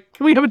sorry.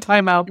 Can we have a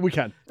timeout? We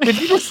can. Did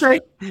you just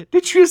say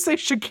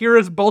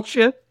Shakira's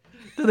bullshit?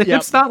 Do the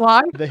hips not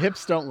lie? The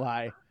hips don't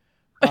lie.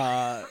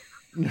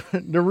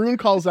 Naroon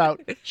calls out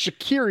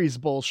Shakiri's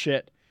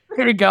bullshit.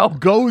 Here you go.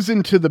 Goes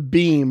into the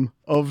beam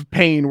of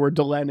pain where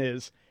Delenn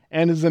is,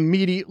 and is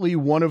immediately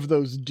one of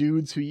those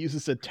dudes who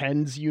uses a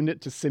TENS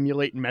unit to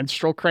simulate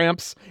menstrual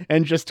cramps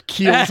and just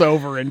keels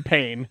over in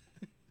pain.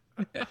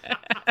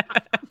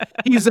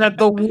 He's at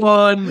the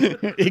one.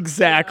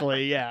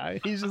 Exactly, yeah.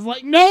 He's just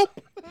like, nope.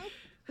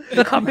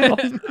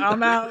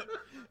 I'm out.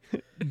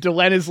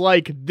 Delenn is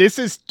like, this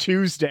is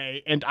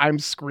Tuesday, and I'm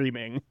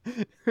screaming.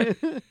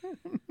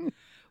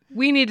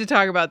 We need to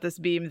talk about this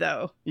beam,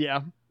 though.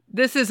 Yeah.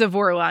 This is a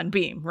Vorlon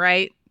beam,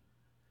 right?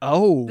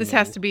 Oh. This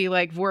has to be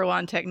like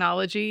Vorlon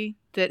technology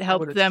that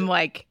helped them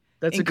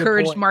That's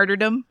encourage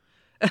martyrdom.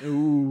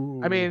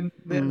 Ooh. I mean,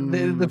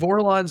 the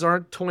Vorlons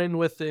aren't toying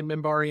with the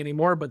Minbari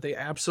anymore, but they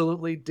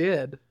absolutely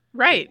did.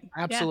 Right.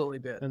 Absolutely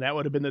did. And that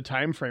would have been the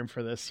time frame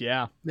for this,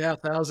 yeah. Yeah,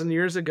 1,000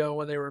 years ago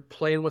when they were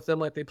playing with them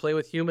like they play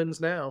with humans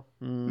now.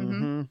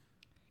 Mm-hmm.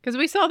 Because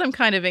we saw them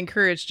kind of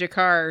encourage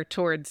Jakar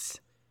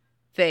towards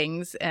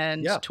things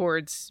and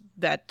towards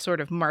that sort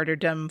of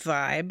martyrdom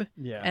vibe.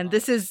 Yeah. And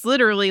this is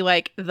literally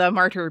like the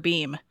martyr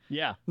beam.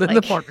 Yeah.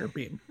 The martyr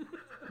beam.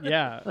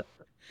 Yeah.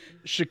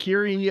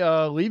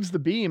 Shakiri leaves the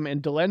beam,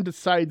 and Delenn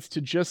decides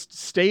to just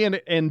stay in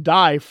it and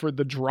die for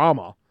the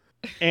drama.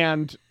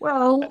 And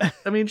well,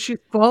 I mean, she's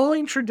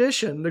following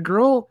tradition. The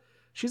girl,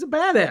 she's a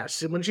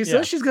badass. And when she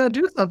says she's going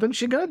to do something,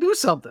 she's going to do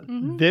something.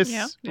 Mm-hmm.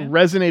 This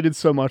resonated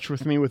so much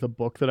with me with a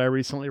book that I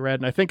recently read.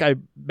 And I think I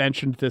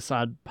mentioned this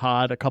on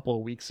pod a couple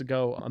of weeks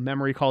ago, A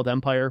Memory Called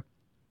Empire.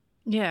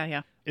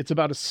 Yeah. It's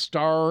about a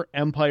star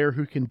empire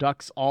who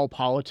conducts all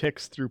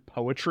politics through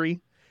poetry.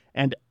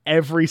 And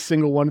every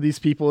single one of these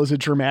people is a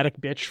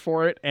dramatic bitch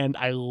for it. And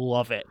I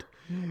love it.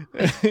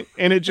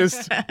 And it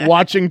just,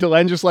 watching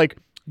Delenn just like,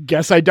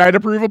 guess I died to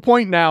prove a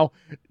point now,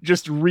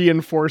 just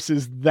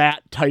reinforces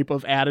that type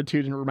of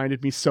attitude, and it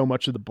reminded me so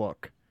much of the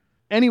book.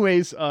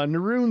 Anyways,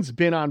 Naroon's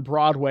been on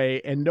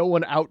Broadway, and no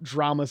one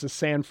out-dramas a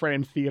San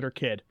Fran theater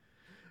kid.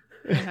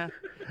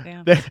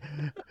 Damn.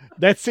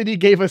 That city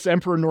gave us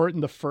Emperor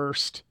Norton I,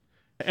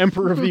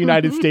 Emperor of the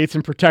United States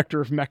and Protector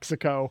of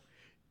Mexico.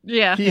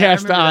 Yeah, he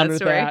has to honor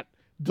that.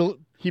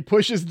 He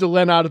pushes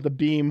Delenn out of the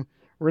beam,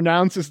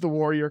 renounces the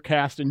warrior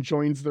caste, and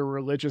joins the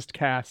religious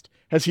caste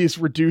as he is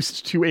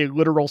reduced to a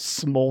literal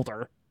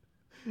smolder.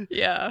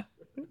 Yeah.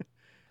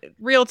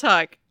 Real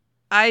talk.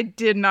 I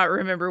did not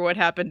remember what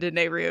happened to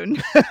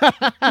Naroon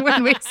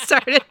when we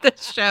started the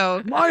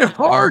show. My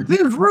heart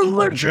is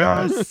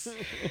religious.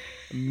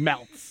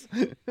 Melts.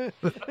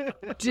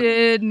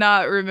 Did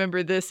not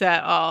remember this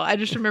at all. I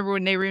just remember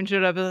when Naroon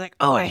showed up, I was like,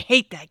 oh, I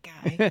hate that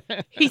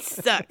guy. He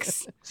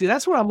sucks. See,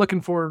 that's what I'm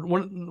looking for.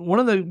 One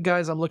of the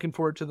guys I'm looking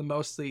forward to the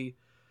most, the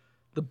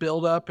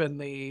build up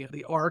and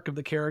the arc of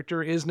the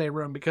character is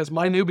Naroon, because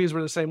my newbies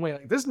were the same way.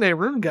 Like, this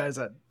Naroon guy's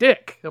a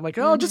dick. I'm like,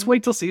 oh, just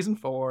wait till season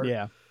 4.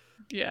 Yeah.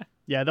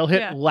 Yeah, they'll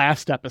hit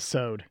last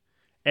episode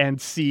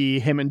and see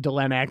him and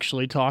Delenn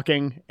actually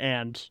talking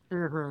and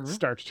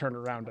start to turn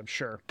around, I'm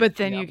sure. But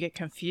then you get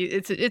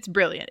confused. It's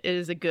brilliant. It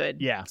is a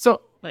good. Yeah.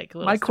 So like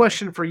my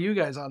question for you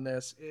guys on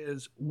this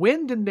is,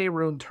 when did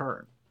Naroon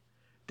turn?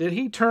 Did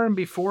he turn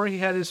before he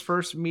had his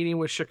first meeting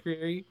with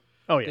Shakiri?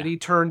 Oh yeah. Did he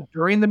turn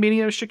during the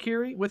meeting of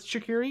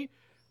Shakiri?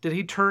 Did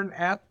he turn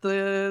at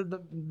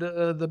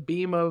the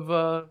beam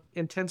of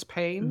intense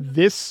pain?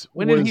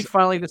 When did he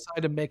finally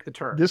decide to make the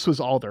turn? This was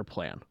all their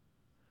plan.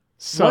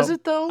 So, was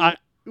it though?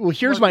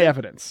 Here's my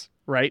evidence,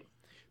 right?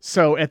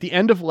 So at the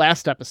end of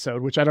last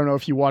episode, which I don't know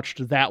if you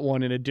watched that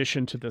one in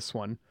addition to this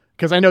one,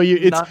 because I know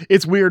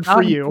it's weird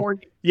for you.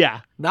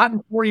 Not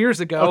in 4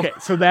 years ago. Okay,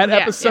 so that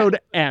episode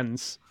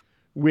ends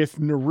with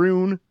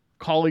Naroon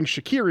calling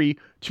Shakiri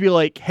to be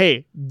like,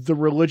 hey, the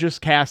religious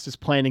caste is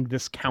planning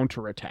this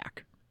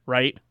counterattack,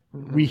 right?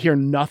 Mm-hmm. We hear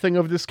nothing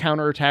of this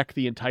counterattack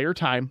the entire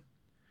time.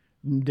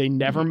 They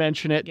never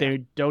mention it. Yeah. They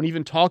don't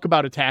even talk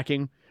about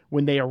attacking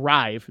when they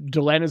arrive.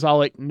 Delenn is all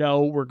like,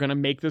 no, we're going to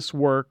make this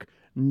work.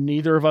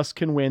 Neither of us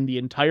can win. The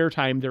entire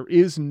time there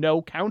is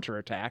no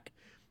counterattack.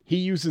 He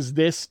uses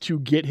this to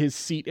get his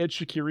seat at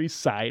Shakiri's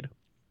side.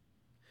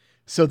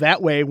 So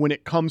that way, when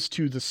it comes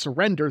to the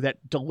surrender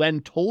that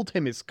Delenn told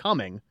him is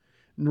coming,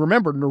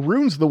 remember,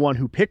 Naroon's the one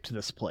who picked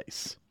this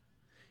place.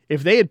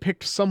 If they had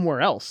picked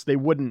somewhere else, they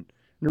wouldn't.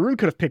 Naroon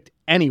could have picked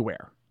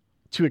anywhere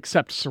to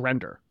accept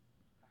surrender.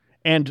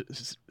 And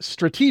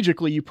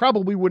strategically, you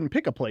probably wouldn't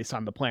pick a place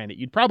on the planet.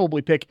 You'd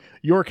probably pick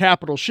your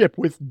capital ship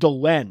with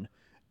Delenn,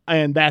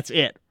 and that's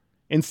it,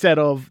 instead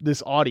of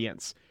this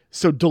audience.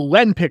 So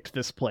Delenn picked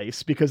this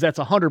place because that's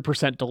 100%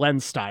 Delenn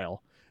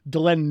style.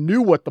 Delenn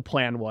knew what the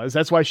plan was.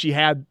 That's why she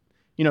had,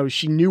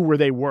 she knew where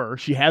they were.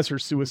 She has her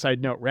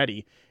suicide note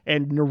ready.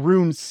 And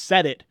Naroon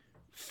said it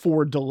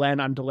for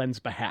Delenn on Delenn's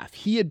behalf.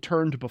 He had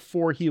turned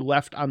before he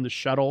left on the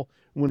shuttle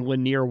when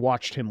Lanier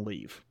watched him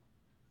leave.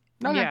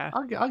 Okay, yeah.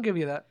 I'll give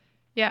you that.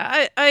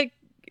 Yeah,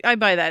 I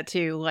buy that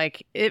too.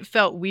 Like, it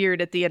felt weird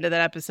at the end of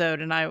that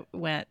episode, and I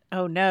went,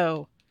 oh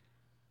no,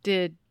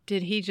 did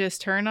he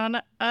just turn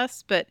on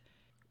us? But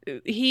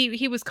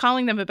he was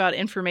calling them about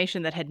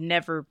information that had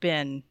never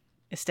been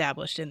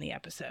established in the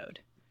episode.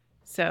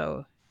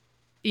 So,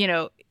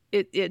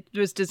 it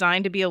was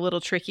designed to be a little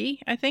tricky,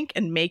 I think,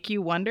 and make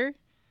you wonder.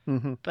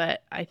 Mm-hmm.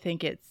 But I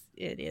think it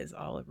is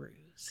all a ruse.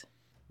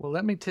 Well,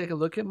 let me take a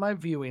look at my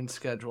viewing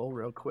schedule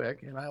real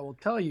quick, and I will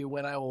tell you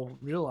when I will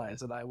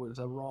realize that I was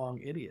a wrong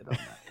idiot on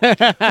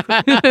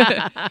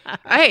that.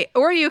 Hey,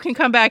 or you can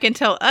come back and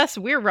tell us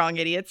we're wrong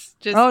idiots.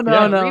 Just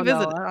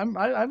revisit it.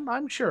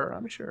 I'm sure. I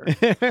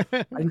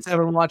just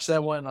haven't watched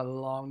that one in a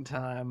long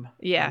time.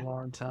 Yeah, a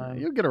long time.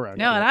 You'll get around.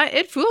 No, and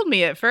it fooled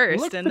me at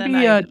first, and then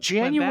be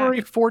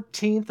January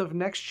 14th of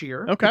next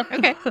year.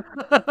 Okay.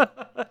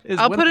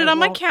 I'll put it on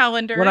my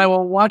calendar when I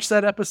will watch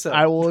that episode.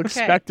 I will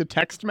expect a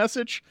text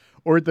message,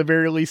 or at the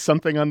very least,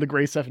 something on the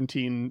Grey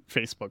 17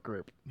 Facebook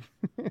group.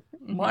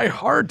 My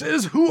heart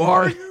is, who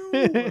are you?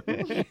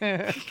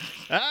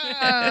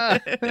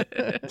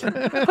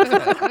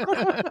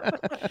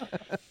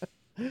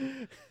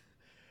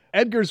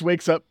 Edgars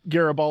wakes up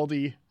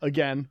Garibaldi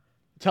again,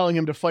 telling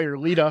him to fire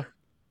Lyta.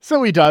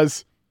 So he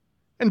does.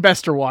 And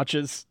Bester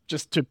watches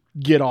just to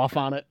get off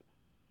on it.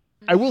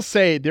 I will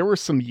say there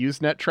was some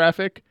Usenet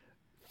traffic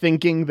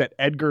thinking that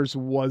Edgars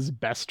was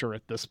Bester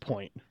at this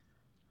point.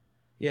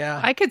 Yeah.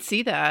 I could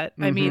see that.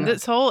 I mean,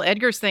 this whole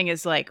Edgar's thing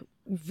is like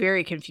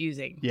very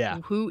confusing. Yeah.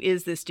 Who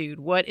is this dude?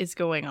 What is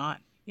going on?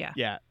 Yeah.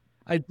 Yeah.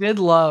 I did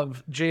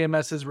love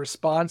JMS's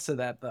response to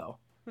that, though.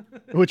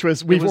 Which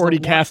was, we've already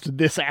cast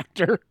this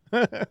actor.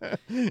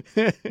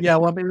 Yeah,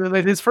 well, I mean,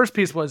 his first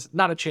piece was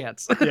not a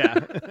chance.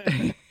 Yeah.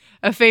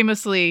 A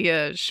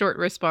famously short,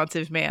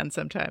 responsive man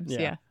sometimes.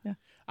 Yeah.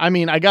 I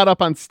mean, I got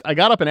up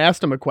and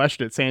asked him a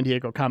question at San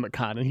Diego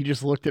Comic-Con, and he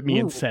just looked at me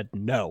and said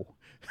no.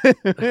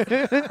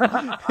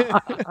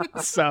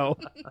 So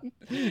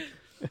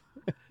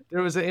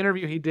there was an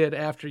interview he did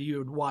after you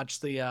had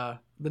watched the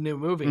new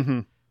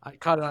movie. I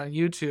caught it on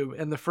YouTube,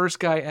 and the first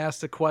guy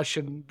asked a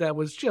question that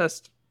was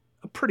just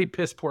a pretty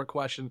piss poor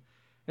question,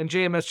 and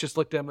JMS just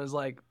looked at him and was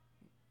like,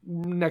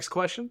 "Next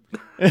question."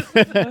 Like,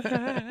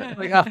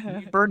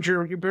 you burned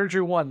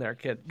your one there,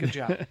 kid. Good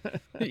job.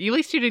 At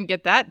least you didn't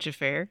get that,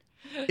 Xhafer.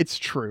 It's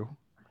true.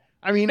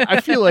 I mean, I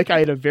feel like I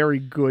had a very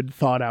good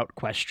thought out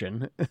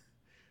question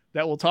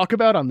that we'll talk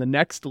about on the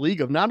next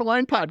League of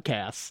Non-Aligned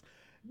podcasts.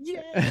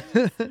 Yeah.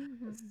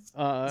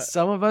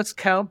 Some of us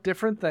count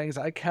different things.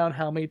 I count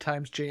how many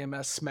times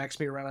JMS smacks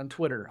me around on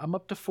Twitter. I'm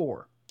up to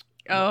 4.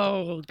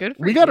 Oh, good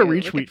for you. We got a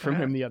retweet from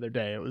him the other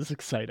day. It was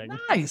exciting.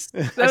 Nice.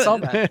 I saw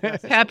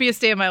that.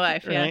 Happiest day of my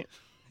life. Right?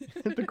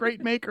 Yeah. The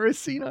great maker has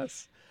seen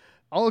us.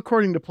 All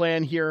according to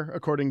plan here.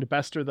 According to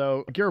Bester,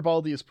 though,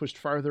 Garibaldi is pushed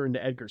farther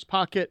into Edgar's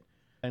pocket,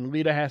 and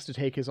Lyta has to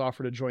take his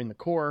offer to join the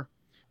Corps.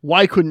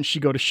 Why couldn't she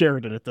go to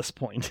Sheridan at this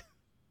point?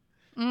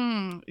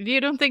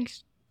 You don't think...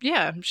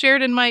 Yeah,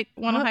 Sheridan might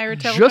want to hire a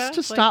telepath. Just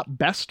to stop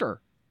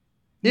Bester,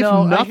 if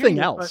nothing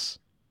else.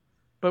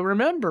 But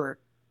remember,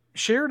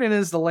 Sheridan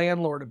is the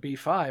landlord of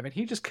B5, and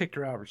he just kicked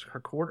her out of her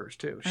quarters,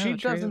 too.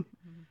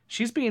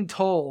 She's being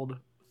told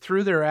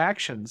through their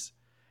actions,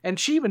 and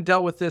she even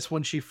dealt with this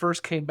when she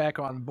first came back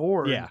on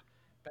board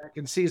back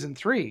in season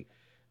 3.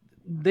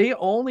 They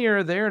only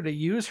are there to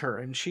use her,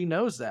 and she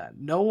knows that.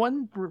 No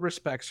one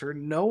respects her.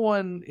 No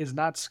one is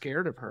not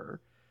scared of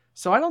her.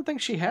 So I don't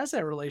think she has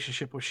that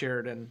relationship with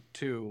Sheridan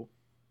to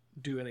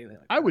do anything like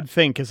that. I would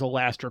think as a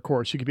last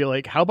recourse, you could be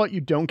like, how about you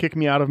don't kick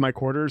me out of my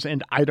quarters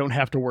and I don't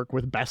have to work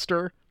with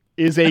Bester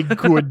is a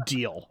good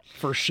deal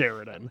for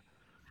Sheridan.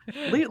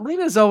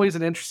 Lyta's always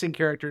an interesting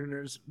character,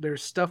 and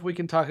there's stuff we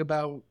can talk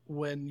about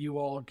when you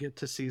all get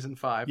to season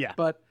 5. Yeah.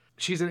 But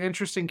she's an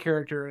interesting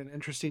character, an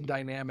interesting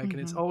dynamic, and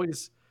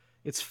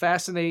it's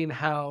fascinating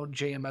how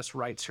JMS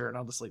writes her, and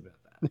I'll just leave it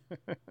at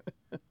that.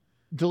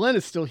 Delenn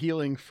is still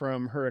healing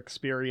from her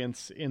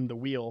experience in the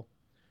Wheel,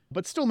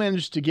 but still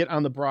managed to get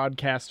on the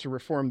broadcast to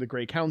reform the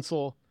Grey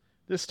Council,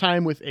 this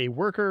time with a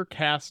worker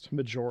caste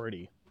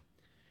majority.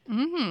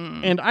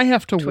 And I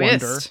have to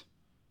wonder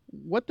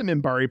what the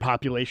Minbari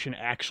population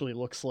actually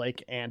looks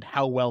like and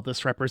how well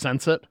this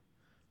represents it.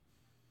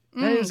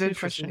 That is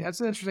interesting.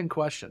 That's an interesting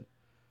question.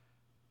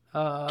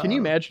 Can you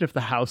imagine if the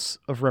House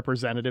of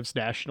Representatives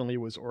nationally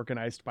was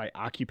organized by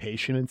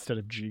occupation instead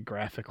of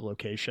geographic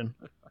location?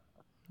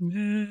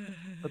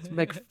 Let's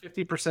make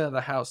 50% of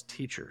the House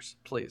teachers,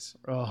 please.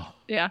 Oh,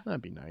 yeah,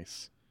 that'd be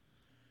nice.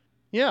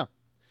 Yeah,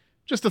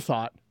 just a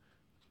thought.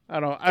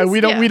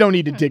 We don't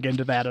need to dig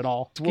into that at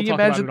all. We'll Can you talk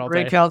imagine about it all the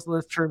Grey day. Council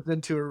has turned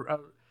into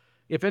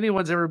if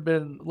anyone's ever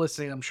been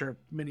listening, I'm sure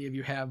many of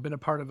you have been a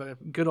part of a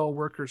good old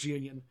workers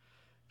union.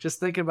 Just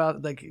think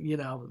about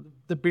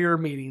the beer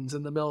meetings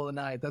in the middle of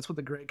the night. That's what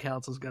the Grey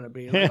Council is going to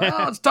be. Like,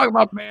 let's talk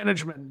about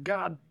management.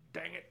 God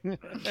dang it.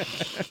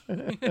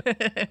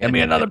 Give me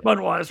another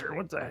Budweiser.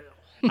 What the hell?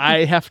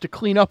 I have to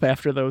clean up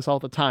after those all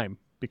the time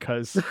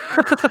because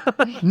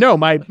no,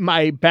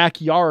 my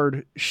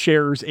backyard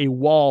shares a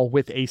wall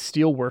with a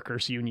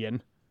steelworkers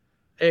union.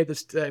 Hey,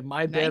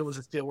 my dad was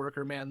a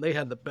steelworker, man. They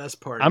had the best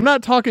party. I'm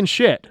not talking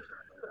shit,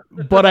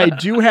 but I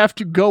do have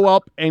to go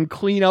up and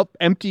clean up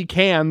empty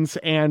cans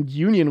and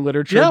union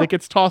literature that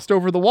gets tossed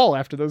over the wall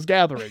after those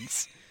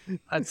gatherings.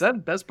 I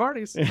said best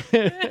parties.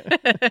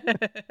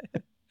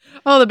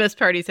 All the best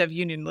parties have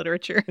union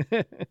literature.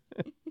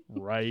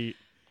 Right.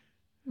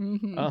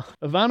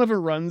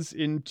 Ivanova runs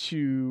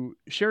into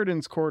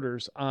Sheridan's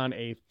quarters on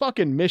a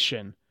fucking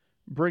mission,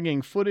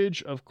 bringing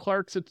footage of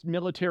Clark's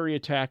military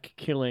attack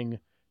killing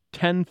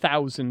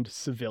 10,000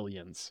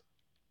 civilians.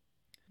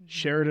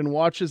 Sheridan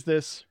watches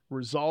this,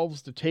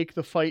 resolves to take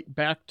the fight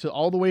back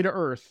all the way to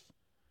Earth,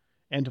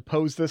 and to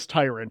pose this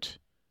tyrant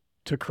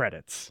to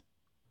credits.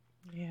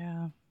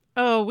 Yeah.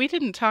 Oh, we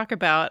didn't talk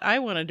about. I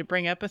wanted to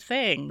bring up a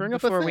thing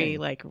before we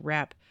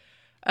wrap.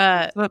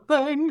 The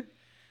thing.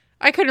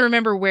 I couldn't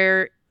remember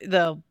where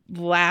the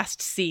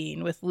last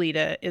scene with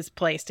Lyta is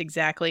placed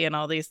exactly in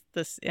all this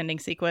ending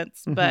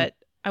sequence, but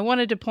I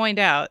wanted to point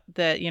out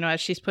that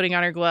as she's putting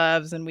on her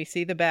gloves and we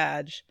see the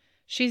badge,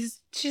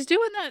 she's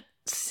doing that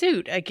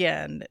suit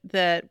again.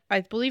 That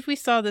I believe we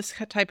saw this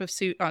type of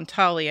suit on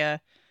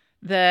Talia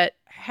that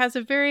has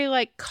a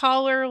very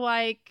collar,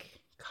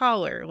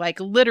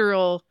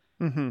 literal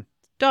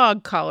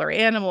dog collar,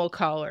 animal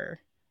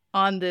collar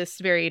on this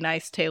very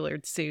nice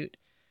tailored suit.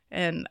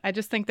 And I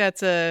just think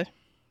that's a,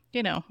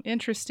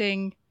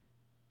 interesting,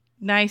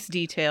 nice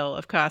detail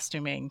of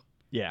costuming.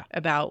 Yeah.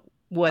 About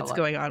what's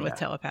going on with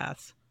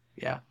telepaths.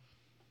 Yeah.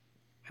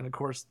 And of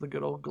course, the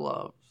good old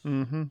gloves.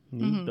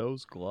 Need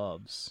those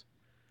gloves.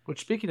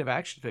 Which, speaking of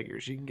action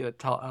figures, you can get a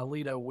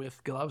Lyta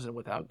with gloves and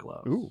without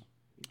gloves. Ooh.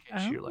 In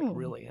case you're like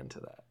really into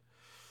that.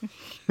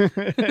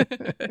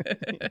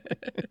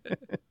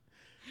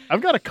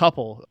 I've got a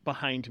couple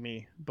behind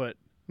me, but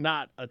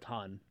not a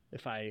ton.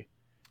 If I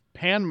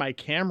pan my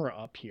camera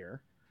up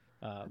here,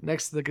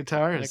 next to the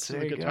guitars,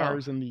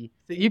 and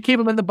you keep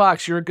them in the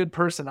box. You're a good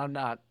person. I'm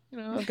not.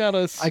 I've got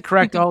I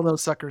cracked all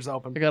those suckers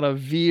open. I got a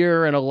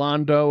Veer and a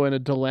Londo and a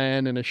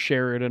Delenn and a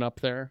Sheridan up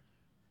there.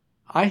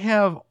 I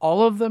have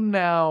all of them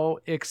now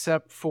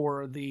except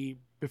for the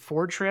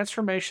before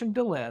transformation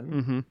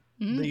Delenn,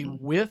 the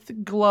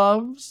with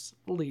gloves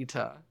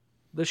Lyta,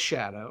 the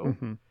Shadow,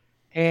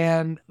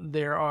 and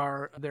there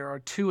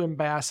are two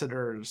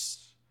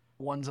ambassadors.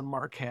 One's a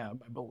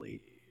Markham, I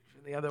believe,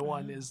 and the other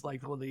one is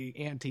like the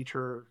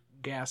anteater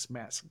gas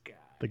mask guy.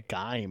 The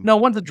Gaim. No,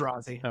 one's a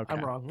Drazi. Okay.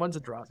 I'm wrong. One's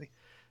a Drazi.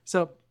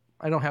 So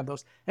I don't have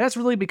those. And that's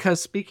really because,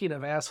 speaking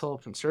of asshole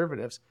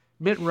conservatives,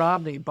 Mitt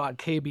Romney bought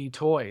KB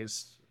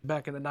Toys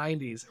back in the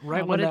 90s.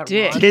 Right when that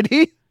did. Did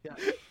he?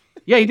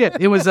 Yeah, he did.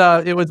 It was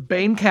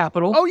Bain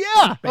Capital. Oh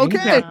yeah. Bain Okay.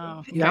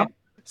 Capital. Yeah.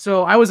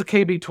 So I was a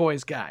KB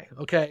Toys guy.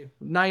 Okay.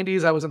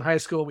 90s, I was in high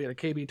school. We had a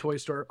KB Toy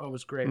store. Oh, it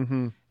was great.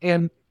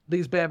 And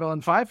these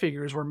Babylon 5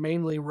 figures were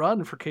mainly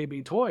run for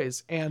KB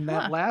Toys. And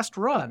that last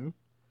run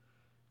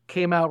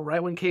came out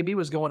right when KB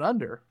was going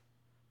under.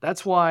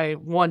 That's why,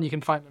 one, you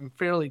can find them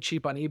fairly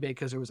cheap on eBay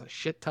because there was a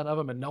shit ton of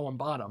them and no one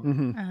bought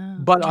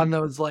them. But on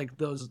those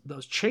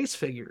those chase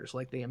figures,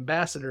 like the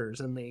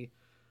ambassadors and the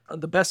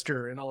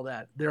Bester and all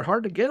that, they're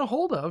hard to get a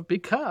hold of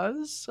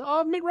because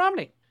of Mitt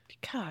Romney.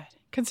 God,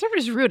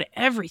 conservatives ruin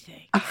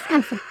everything.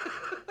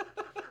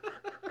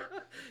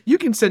 You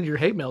can send your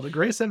hate mail to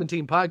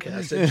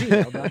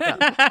gray17podcast@gmail.com.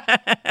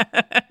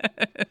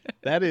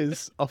 That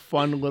is a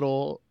fun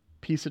little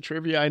piece of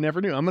trivia I never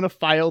knew. I'm going to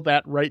file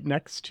that right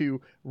next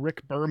to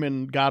Rick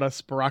Berman got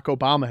us Barack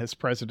Obama as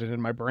president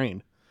in my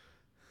brain.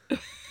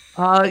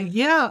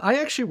 Yeah, I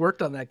actually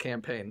worked on that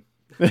campaign.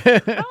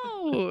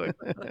 Oh,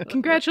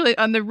 congratulate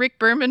on the Rick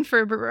Berman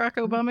for Barack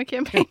Obama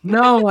campaign.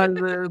 No,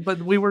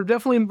 but we were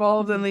definitely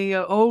involved in the,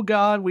 oh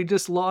God, we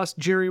just lost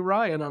Jerry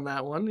Ryan on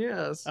that one.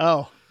 Yes.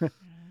 Oh,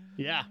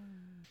 yeah.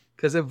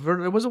 Because it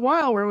was a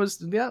while where it was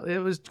going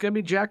to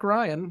be Jack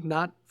Ryan,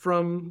 not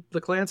from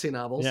the Clancy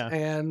novels,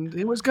 and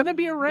it was going to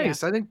be a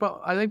race. I think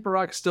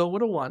Barack still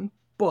would have won,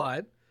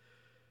 but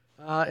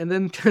and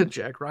then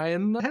Jack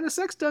Ryan had a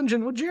sex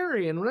dungeon with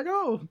Jerry, and we're like,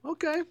 oh,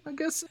 okay, I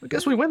guess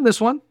we win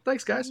this one.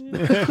 Thanks, guys.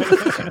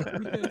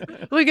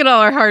 Look at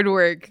all our hard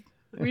work.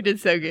 We did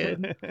so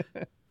good.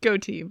 Go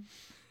team.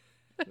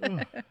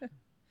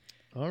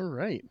 All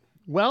right.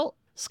 Well,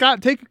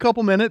 Scott, take a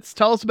couple minutes.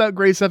 Tell us about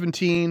Gray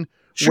 17.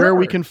 Sure. Where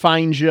we can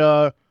find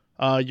you,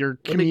 your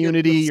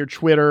community, your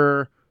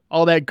Twitter,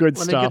 all that good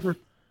stuff. Let me get the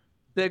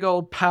big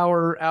old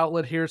power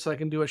outlet here so I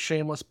can do a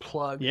shameless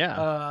plug.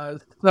 Yeah.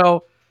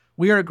 So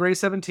we are at Gray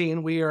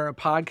 17. We are a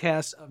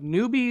podcast of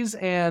newbies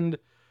and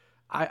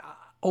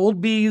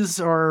old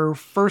bees or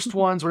first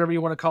ones, whatever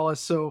you want to call us.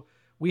 So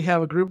we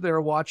have a group that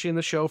are watching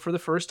the show for the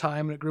first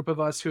time and a group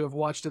of us who have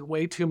watched it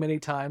way too many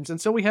times.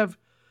 And so we have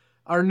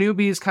our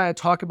newbies kind of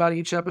talk about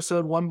each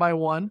episode one by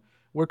one.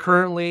 We're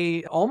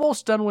currently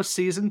almost done with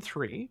season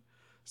 3.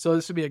 So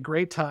this would be a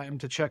great time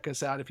to check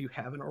us out if you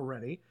haven't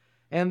already.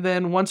 And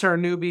then once our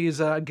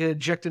newbies get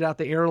ejected out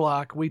the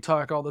airlock, we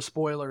talk all the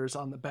spoilers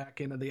on the back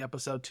end of the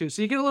episode too.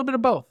 So you get a little bit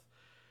of both.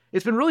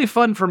 It's been really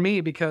fun for me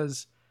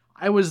because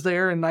I was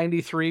there in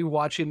 93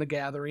 watching The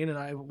Gathering, and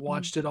I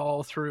watched it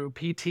all through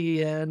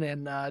PTN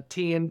and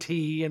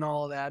TNT and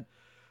all of that.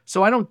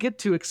 So I don't get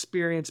to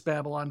experience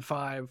Babylon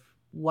 5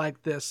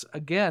 like this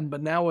again.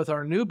 But now with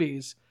our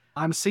newbies,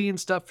 I'm seeing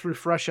stuff through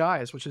fresh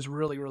eyes, which is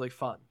really, really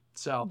fun.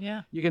 So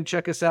you can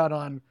check us out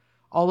on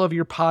all of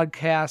your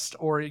podcasts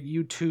or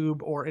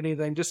YouTube or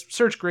anything. Just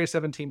search Gray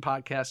 17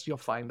 Podcast. You'll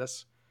find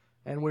us.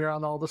 And we're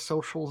on all the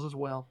socials as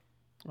well.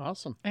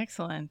 Awesome.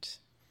 Excellent.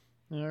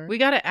 All right. We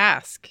got to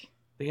ask.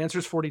 The answer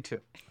is 42.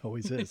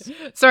 Always is.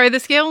 Sorry,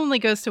 the scale only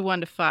goes to 1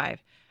 to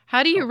 5.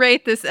 How do you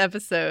rate this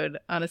episode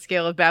on a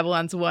scale of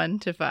Babylon's 1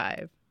 to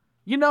 5?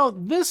 You know,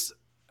 this,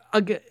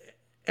 again,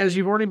 as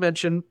you've already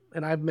mentioned,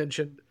 and I've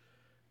mentioned,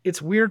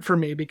 it's weird for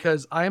me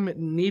because I'm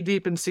knee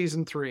deep in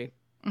season 3.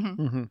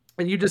 And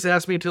you just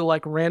asked me to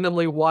like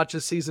randomly watch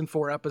a season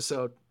 4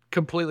 episode,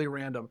 completely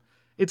random.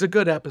 It's a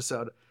good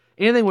episode.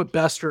 Anything with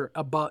Bester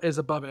is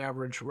above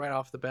average right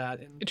off the bat.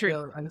 And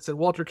true. Like I said,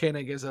 Walter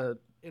Koenig is an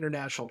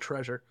international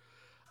treasure.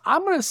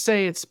 I'm going to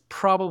say it's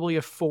probably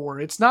a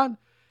 4. It's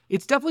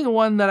definitely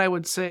one that I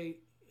would say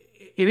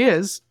it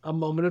is a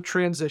moment of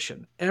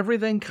transition.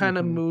 Everything kind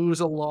of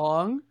moves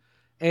along.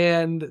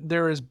 And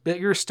there is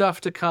bigger stuff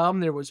to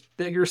come. There was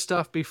bigger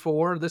stuff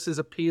before. This is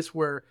a piece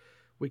where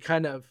we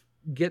kind of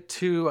get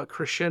to a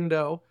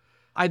crescendo.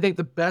 I think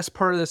the best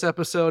part of this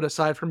episode,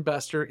 aside from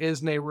Bester,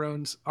 is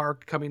Nehru's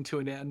arc coming to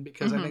an end,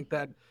 because I think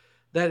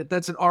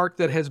that's an arc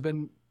that has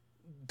been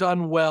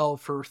done well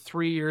for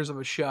 3 years of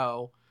a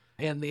show.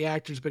 and the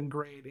actor's been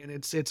great, and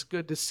it's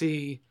good to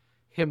see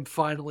him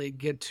finally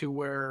get to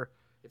where,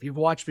 if you've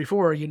watched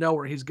before, you know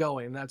where he's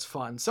going. That's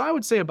fun. So I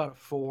would say about a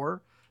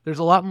 4. There's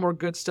a lot more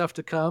good stuff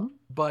to come,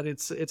 but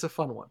it's a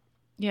fun one.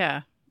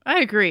 Yeah, I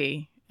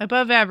agree.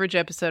 Above average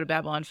episode of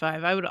Babylon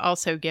 5. I would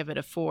also give it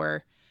a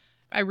 4.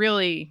 I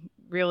really,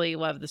 really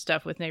love the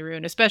stuff with Nehru,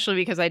 especially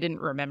because I didn't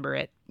remember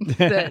it.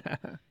 That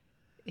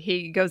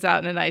he goes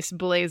out in a nice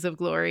blaze of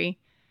glory.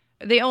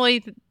 The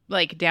only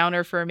like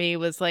downer for me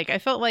was like, I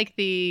felt like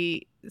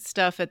the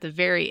stuff at the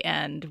very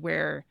end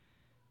where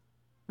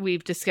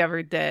we've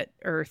discovered that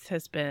Earth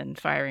has been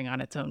firing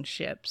on its own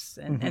ships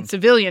and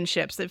civilian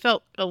ships. It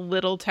felt a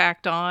little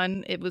tacked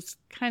on. It was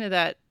kind of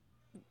that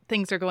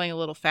things are going a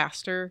little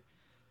faster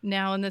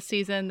now in this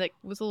season. That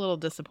was a little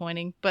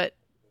disappointing. But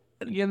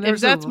if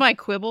that's my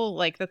quibble,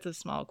 like that's a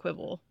small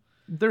quibble.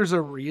 There's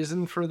a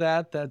reason for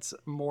that. That's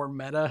more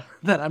meta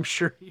that I'm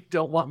sure you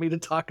don't want me to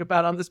talk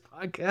about on this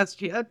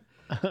podcast yet.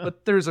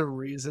 But there's a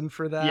reason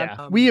for that.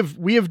 Yeah, we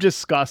have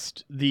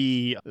discussed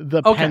the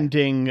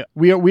pending.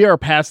 We are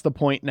past the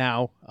point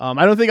now.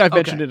 I don't think I've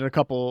mentioned it in a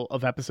couple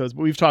of episodes,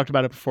 but we've talked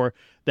about it before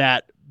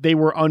that they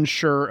were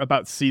unsure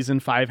about season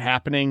 5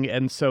 happening,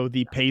 and so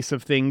the pace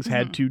of things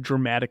had to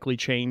dramatically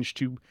change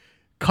to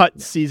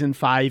cut season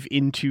 5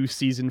 into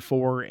season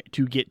 4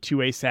 to get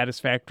to a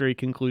satisfactory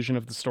conclusion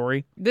of the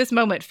story. This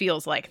moment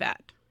feels like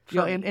that.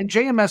 And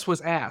JMS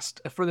was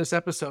asked for this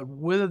episode,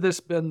 would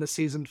this been the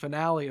season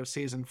finale of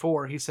season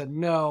 4? He said,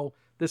 no,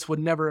 this would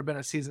never have been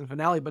a season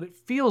finale, but it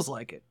feels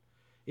like it.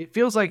 It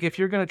feels like if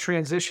you're going to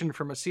transition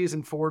from a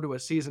season 4 to a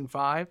season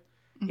 5,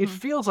 it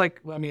feels like,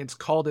 I mean, it's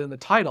called in the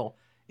title.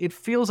 It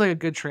feels like a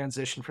good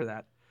transition for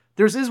that.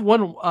 There's this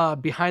one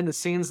behind the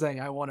scenes thing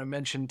I want to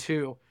mention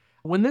too.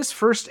 When this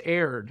first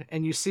aired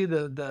and you see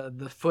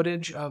the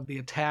footage of the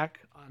attack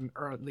on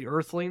the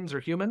Earthlings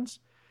or humans,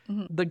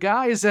 the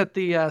guys at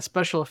the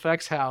special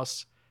effects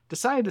house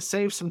decided to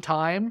save some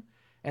time,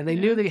 and they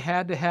knew they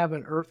had to have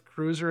an Earth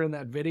cruiser in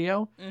that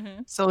video.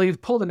 So they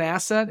pulled an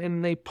asset,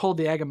 and they pulled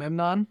the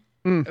Agamemnon,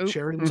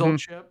 Sheridan's old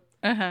ship.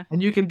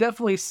 And you can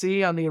definitely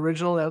see on the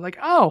original that, like,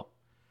 oh,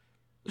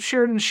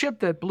 Sheridan's ship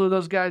that blew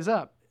those guys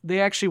up.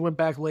 They actually went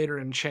back later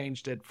and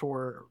changed it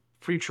for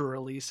future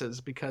releases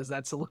because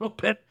that's a little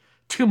bit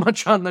too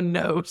much on the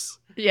nose.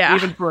 Yeah.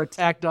 Even for a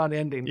tacked on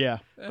ending. Yeah.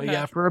 But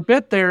yeah, for a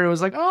bit there, it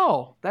was like,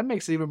 oh, that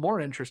makes it even more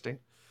interesting.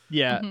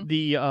 Yeah.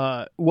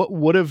 The what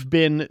would have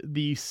been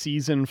the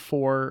season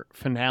 4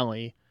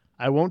 finale,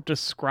 I won't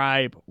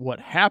describe what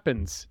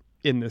happens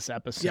in this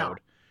episode,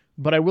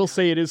 but I will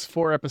say it is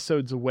 4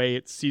 episodes away.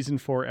 It's season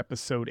 4,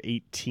 episode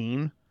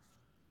 18.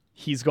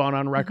 He's gone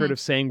on record of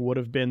saying would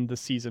have been the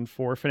season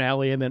 4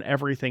 finale, and then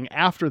everything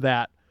after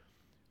that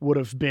would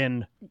have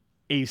been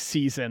a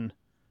season,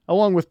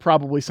 along with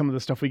probably some of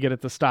the stuff we get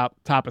at the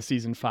top of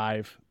season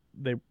 5.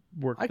 They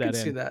worked that in.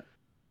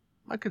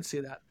 I could see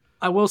that.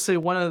 I will say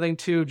one other thing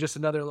too, just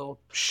another little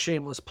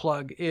shameless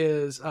plug,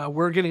 is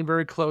we're getting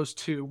very close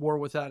to War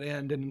Without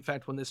End. And in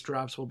fact, when this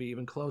drops, we'll be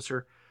even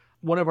closer.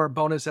 One of our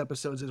bonus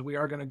episodes is we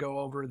are going to go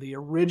over the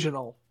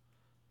original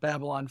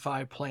Babylon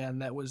 5 plan.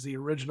 That was the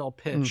original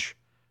pitch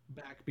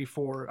back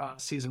before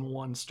season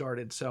 1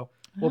 started. So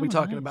we'll be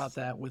talking about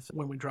that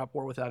when we drop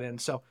War Without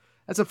End. So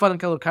that's a fun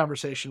kind of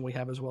conversation we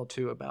have as well,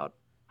 too, about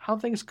how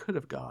things could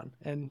have gone.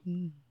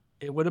 And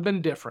it would have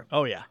been different.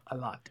 Oh, yeah. A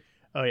lot.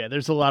 Oh, yeah.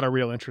 There's a lot of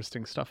real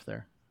interesting stuff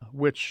there,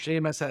 which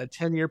JMS had a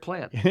 10-year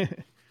plan.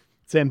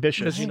 It's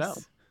ambitious. You know,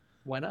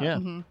 why not? Yeah.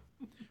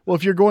 Well,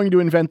 if you're going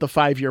to invent the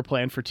 5-year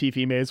plan for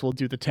TV, may as well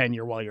do the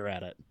 10-year while you're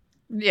at it.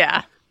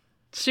 Yeah.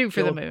 Shoot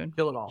for the moon.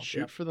 Kill it all.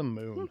 Shoot for the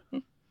moon.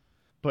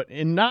 But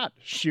in not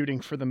shooting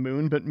for the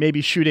moon, but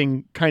maybe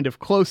shooting kind of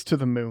close to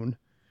the moon,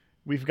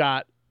 we've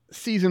got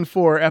season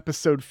 4,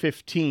 episode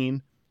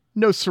 15,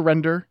 No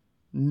Surrender,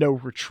 No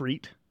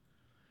Retreat.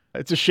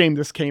 It's a shame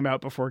this came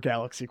out before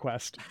Galaxy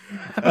Quest.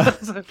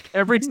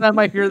 Every time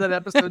I hear that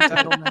episode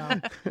title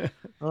now, I'm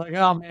like,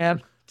 oh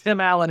man,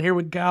 Tim Allen, here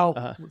we go.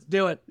 Let's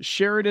do it.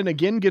 Sheridan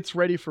again gets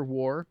ready for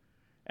war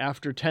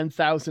after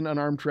 10,000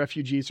 unarmed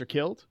refugees are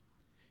killed.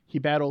 He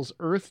battles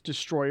Earth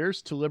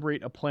destroyers to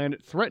liberate a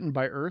planet threatened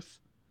by Earth.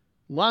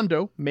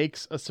 Londo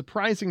makes a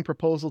surprising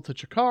proposal to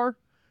Chakar.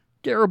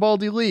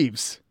 Garibaldi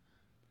leaves.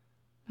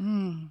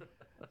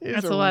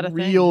 That's a lot of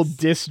real things.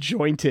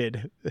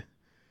 Disjointed.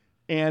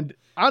 And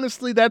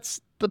honestly, that's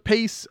the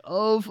pace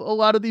of a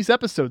lot of these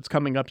episodes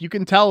coming up. You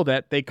can tell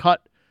that they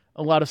cut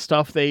a lot of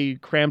stuff. They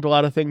crammed a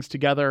lot of things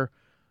together.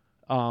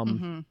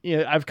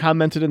 Yeah, I've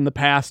commented in the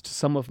past,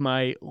 some of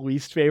my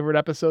least favorite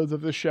episodes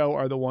of the show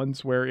are the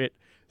ones where it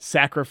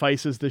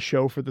sacrifices the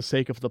show for the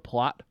sake of the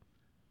plot.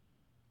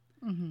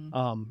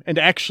 And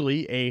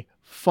actually, a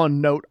fun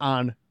note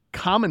on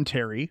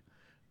commentary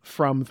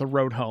from The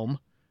Road Home,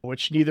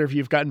 which neither of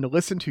you have gotten to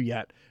listen to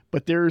yet,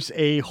 but there's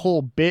a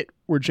whole bit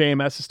where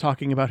JMS is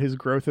talking about his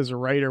growth as a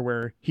writer,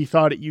 where he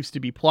thought it used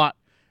to be plot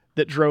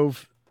that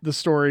drove the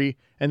story,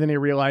 and then he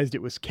realized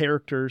it was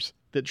characters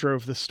that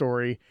drove the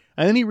story,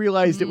 and then he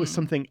realized it was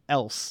something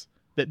else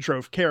that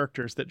drove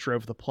characters that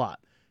drove the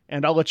plot.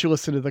 And I'll let you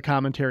listen to the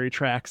commentary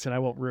tracks, and I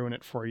won't ruin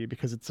it for you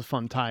because it's a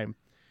fun time.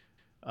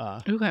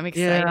 Ooh, I'm excited.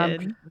 Yeah,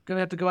 I'm going to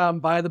have to go out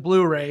and buy the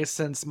Blu-ray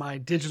since my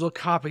digital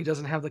copy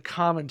doesn't have the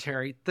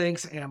commentary.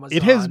 Thanks, Amazon.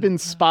 It has been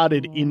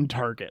spotted in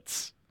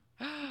Targets.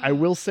 I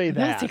will say that.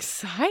 That's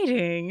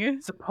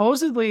exciting.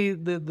 Supposedly,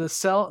 the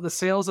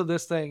sales of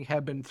this thing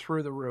have been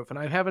through the roof. And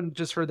I haven't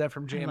just heard that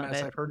from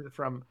JMS. I've heard it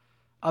from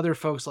other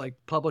folks like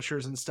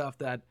publishers and stuff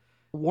that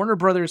Warner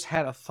Brothers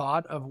had a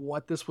thought of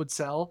what this would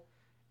sell,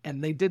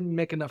 and they didn't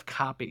make enough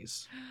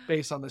copies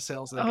based on the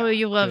sales they got.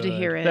 You love to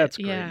hear it. That's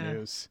great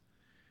news.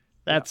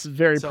 That's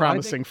very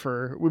promising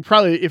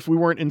if we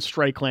weren't in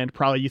strike land,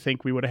 probably you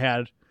think we would have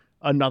had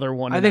another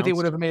one. I think they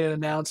would have made an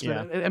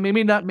announcement. And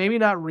maybe not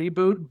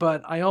reboot,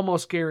 but I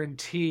almost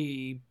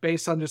guarantee,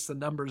 based on just the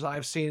numbers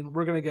I've seen,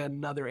 we're going to get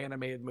another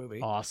animated movie.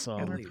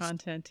 Awesome. More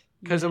content.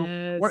 Because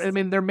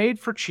they're made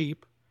for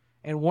cheap,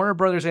 and Warner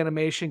Brothers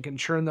Animation can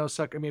churn those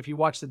suckers. I mean, if you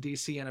watch the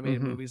DC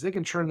animated movies, they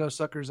can churn those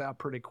suckers out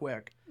pretty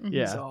quick.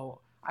 Yeah. So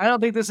I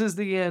don't think this is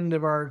the end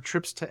of our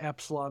trips to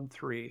Epsilon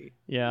 3.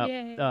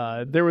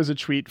 Yeah. There was a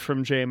tweet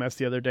from JMS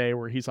the other day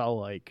where he's all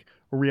like,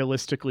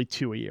 realistically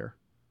 2 a year.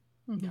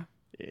 Yeah.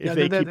 If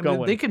they keep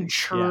going. They can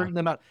churn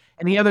them out.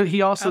 And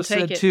he also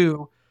said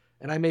too,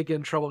 and I may get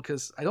in trouble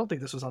because I don't think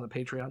this was on the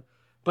Patreon,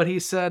 but he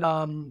said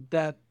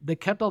that they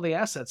kept all the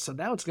assets. So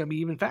now it's going to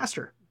be even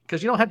faster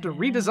because you don't have to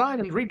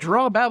redesign and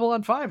redraw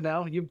Babylon 5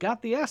 now. You've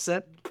got the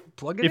asset.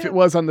 Plug it in. If it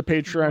was on the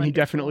Patreon, he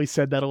definitely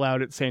said that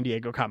aloud at San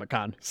Diego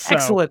Comic-Con. So.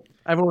 Excellent.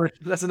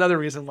 That's another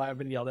reason why I've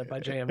been yelled at by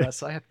JMS.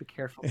 So I have to be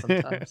careful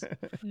sometimes.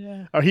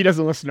 Yeah. Oh, he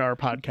doesn't listen to our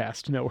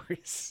podcast. No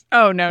worries.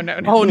 Oh, no.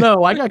 Oh,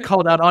 no. I got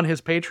called out on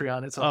his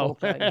Patreon. It's a whole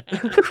thing.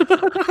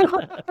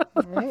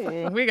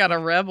 We got a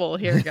rebel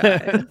here,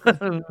 guys.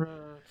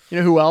 You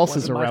know who else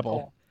is a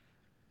rebel?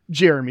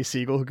 Jeremy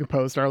Siegel, who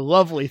composed our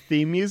lovely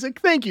theme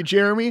music. Thank you,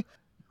 Jeremy.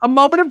 A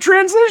moment of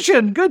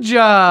transition. Good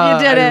job.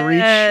 You did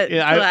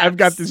it. I've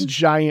got this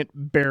giant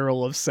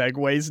barrel of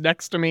segues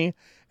next to me,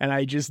 and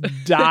I just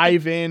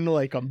dive in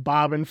like I'm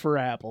bobbing for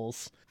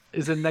apples.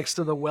 Is it next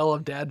to the well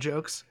of dad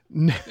jokes?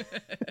 A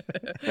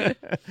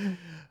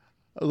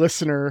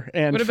listener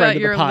and friend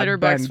of the pod,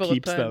 Ben,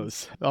 keeps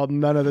those.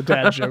 None of the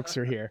dad jokes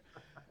are here.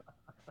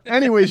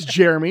 Anyways,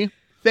 Jeremy,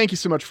 thank you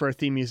so much for our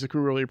theme music. We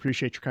really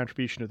appreciate your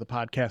contribution to the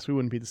podcast. We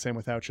wouldn't be the same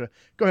without you.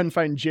 Go ahead and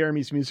find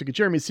Jeremy's music at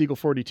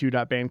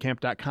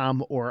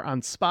jeremysiegel42.bandcamp.com or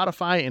on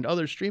Spotify and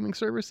other streaming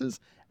services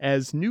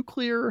as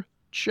Nuclear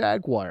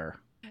Jaguar.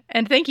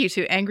 And thank you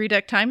to Angry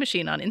Duck Time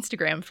Machine on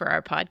Instagram for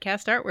our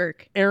podcast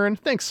artwork. Aaron,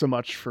 thanks so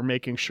much for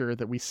making sure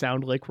that we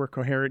sound like we're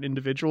coherent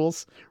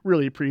individuals.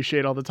 Really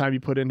appreciate all the time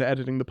you put into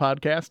editing the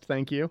podcast.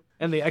 Thank you.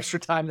 And the extra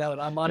time now that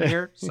I'm on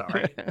here.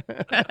 Sorry.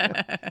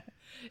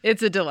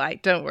 It's a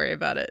delight. Don't worry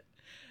about it.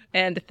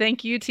 And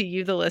thank you to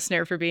you, the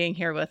listener, for being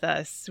here with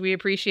us. We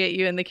appreciate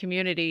you in the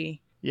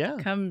community. Yeah.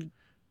 Come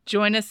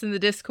join us in the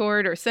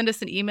Discord or send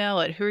us an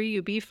email at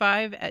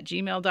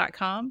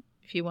whoareyoub5@gmail.com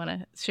if you want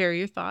to share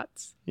your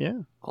thoughts. Yeah.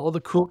 All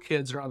the cool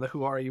kids are on the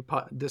Who Are You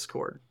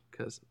Discord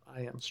because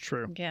I am. It's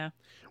true. Yeah.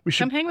 We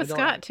should come hang with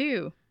Scott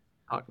too.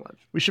 Talk much.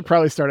 We should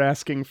probably start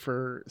asking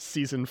for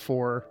season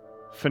 4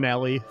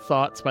 finale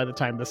thoughts. By the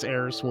time this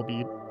airs, we'll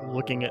be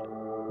looking at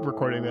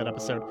recording that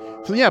episode.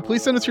 So yeah,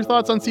 please send us your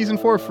thoughts on season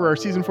 4 for our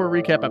season 4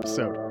 recap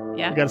episode.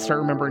 Yeah. We got to start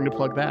remembering to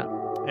plug that.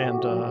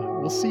 And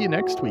we'll see you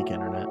next week,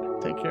 Internet.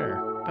 Take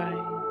care.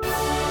 Bye.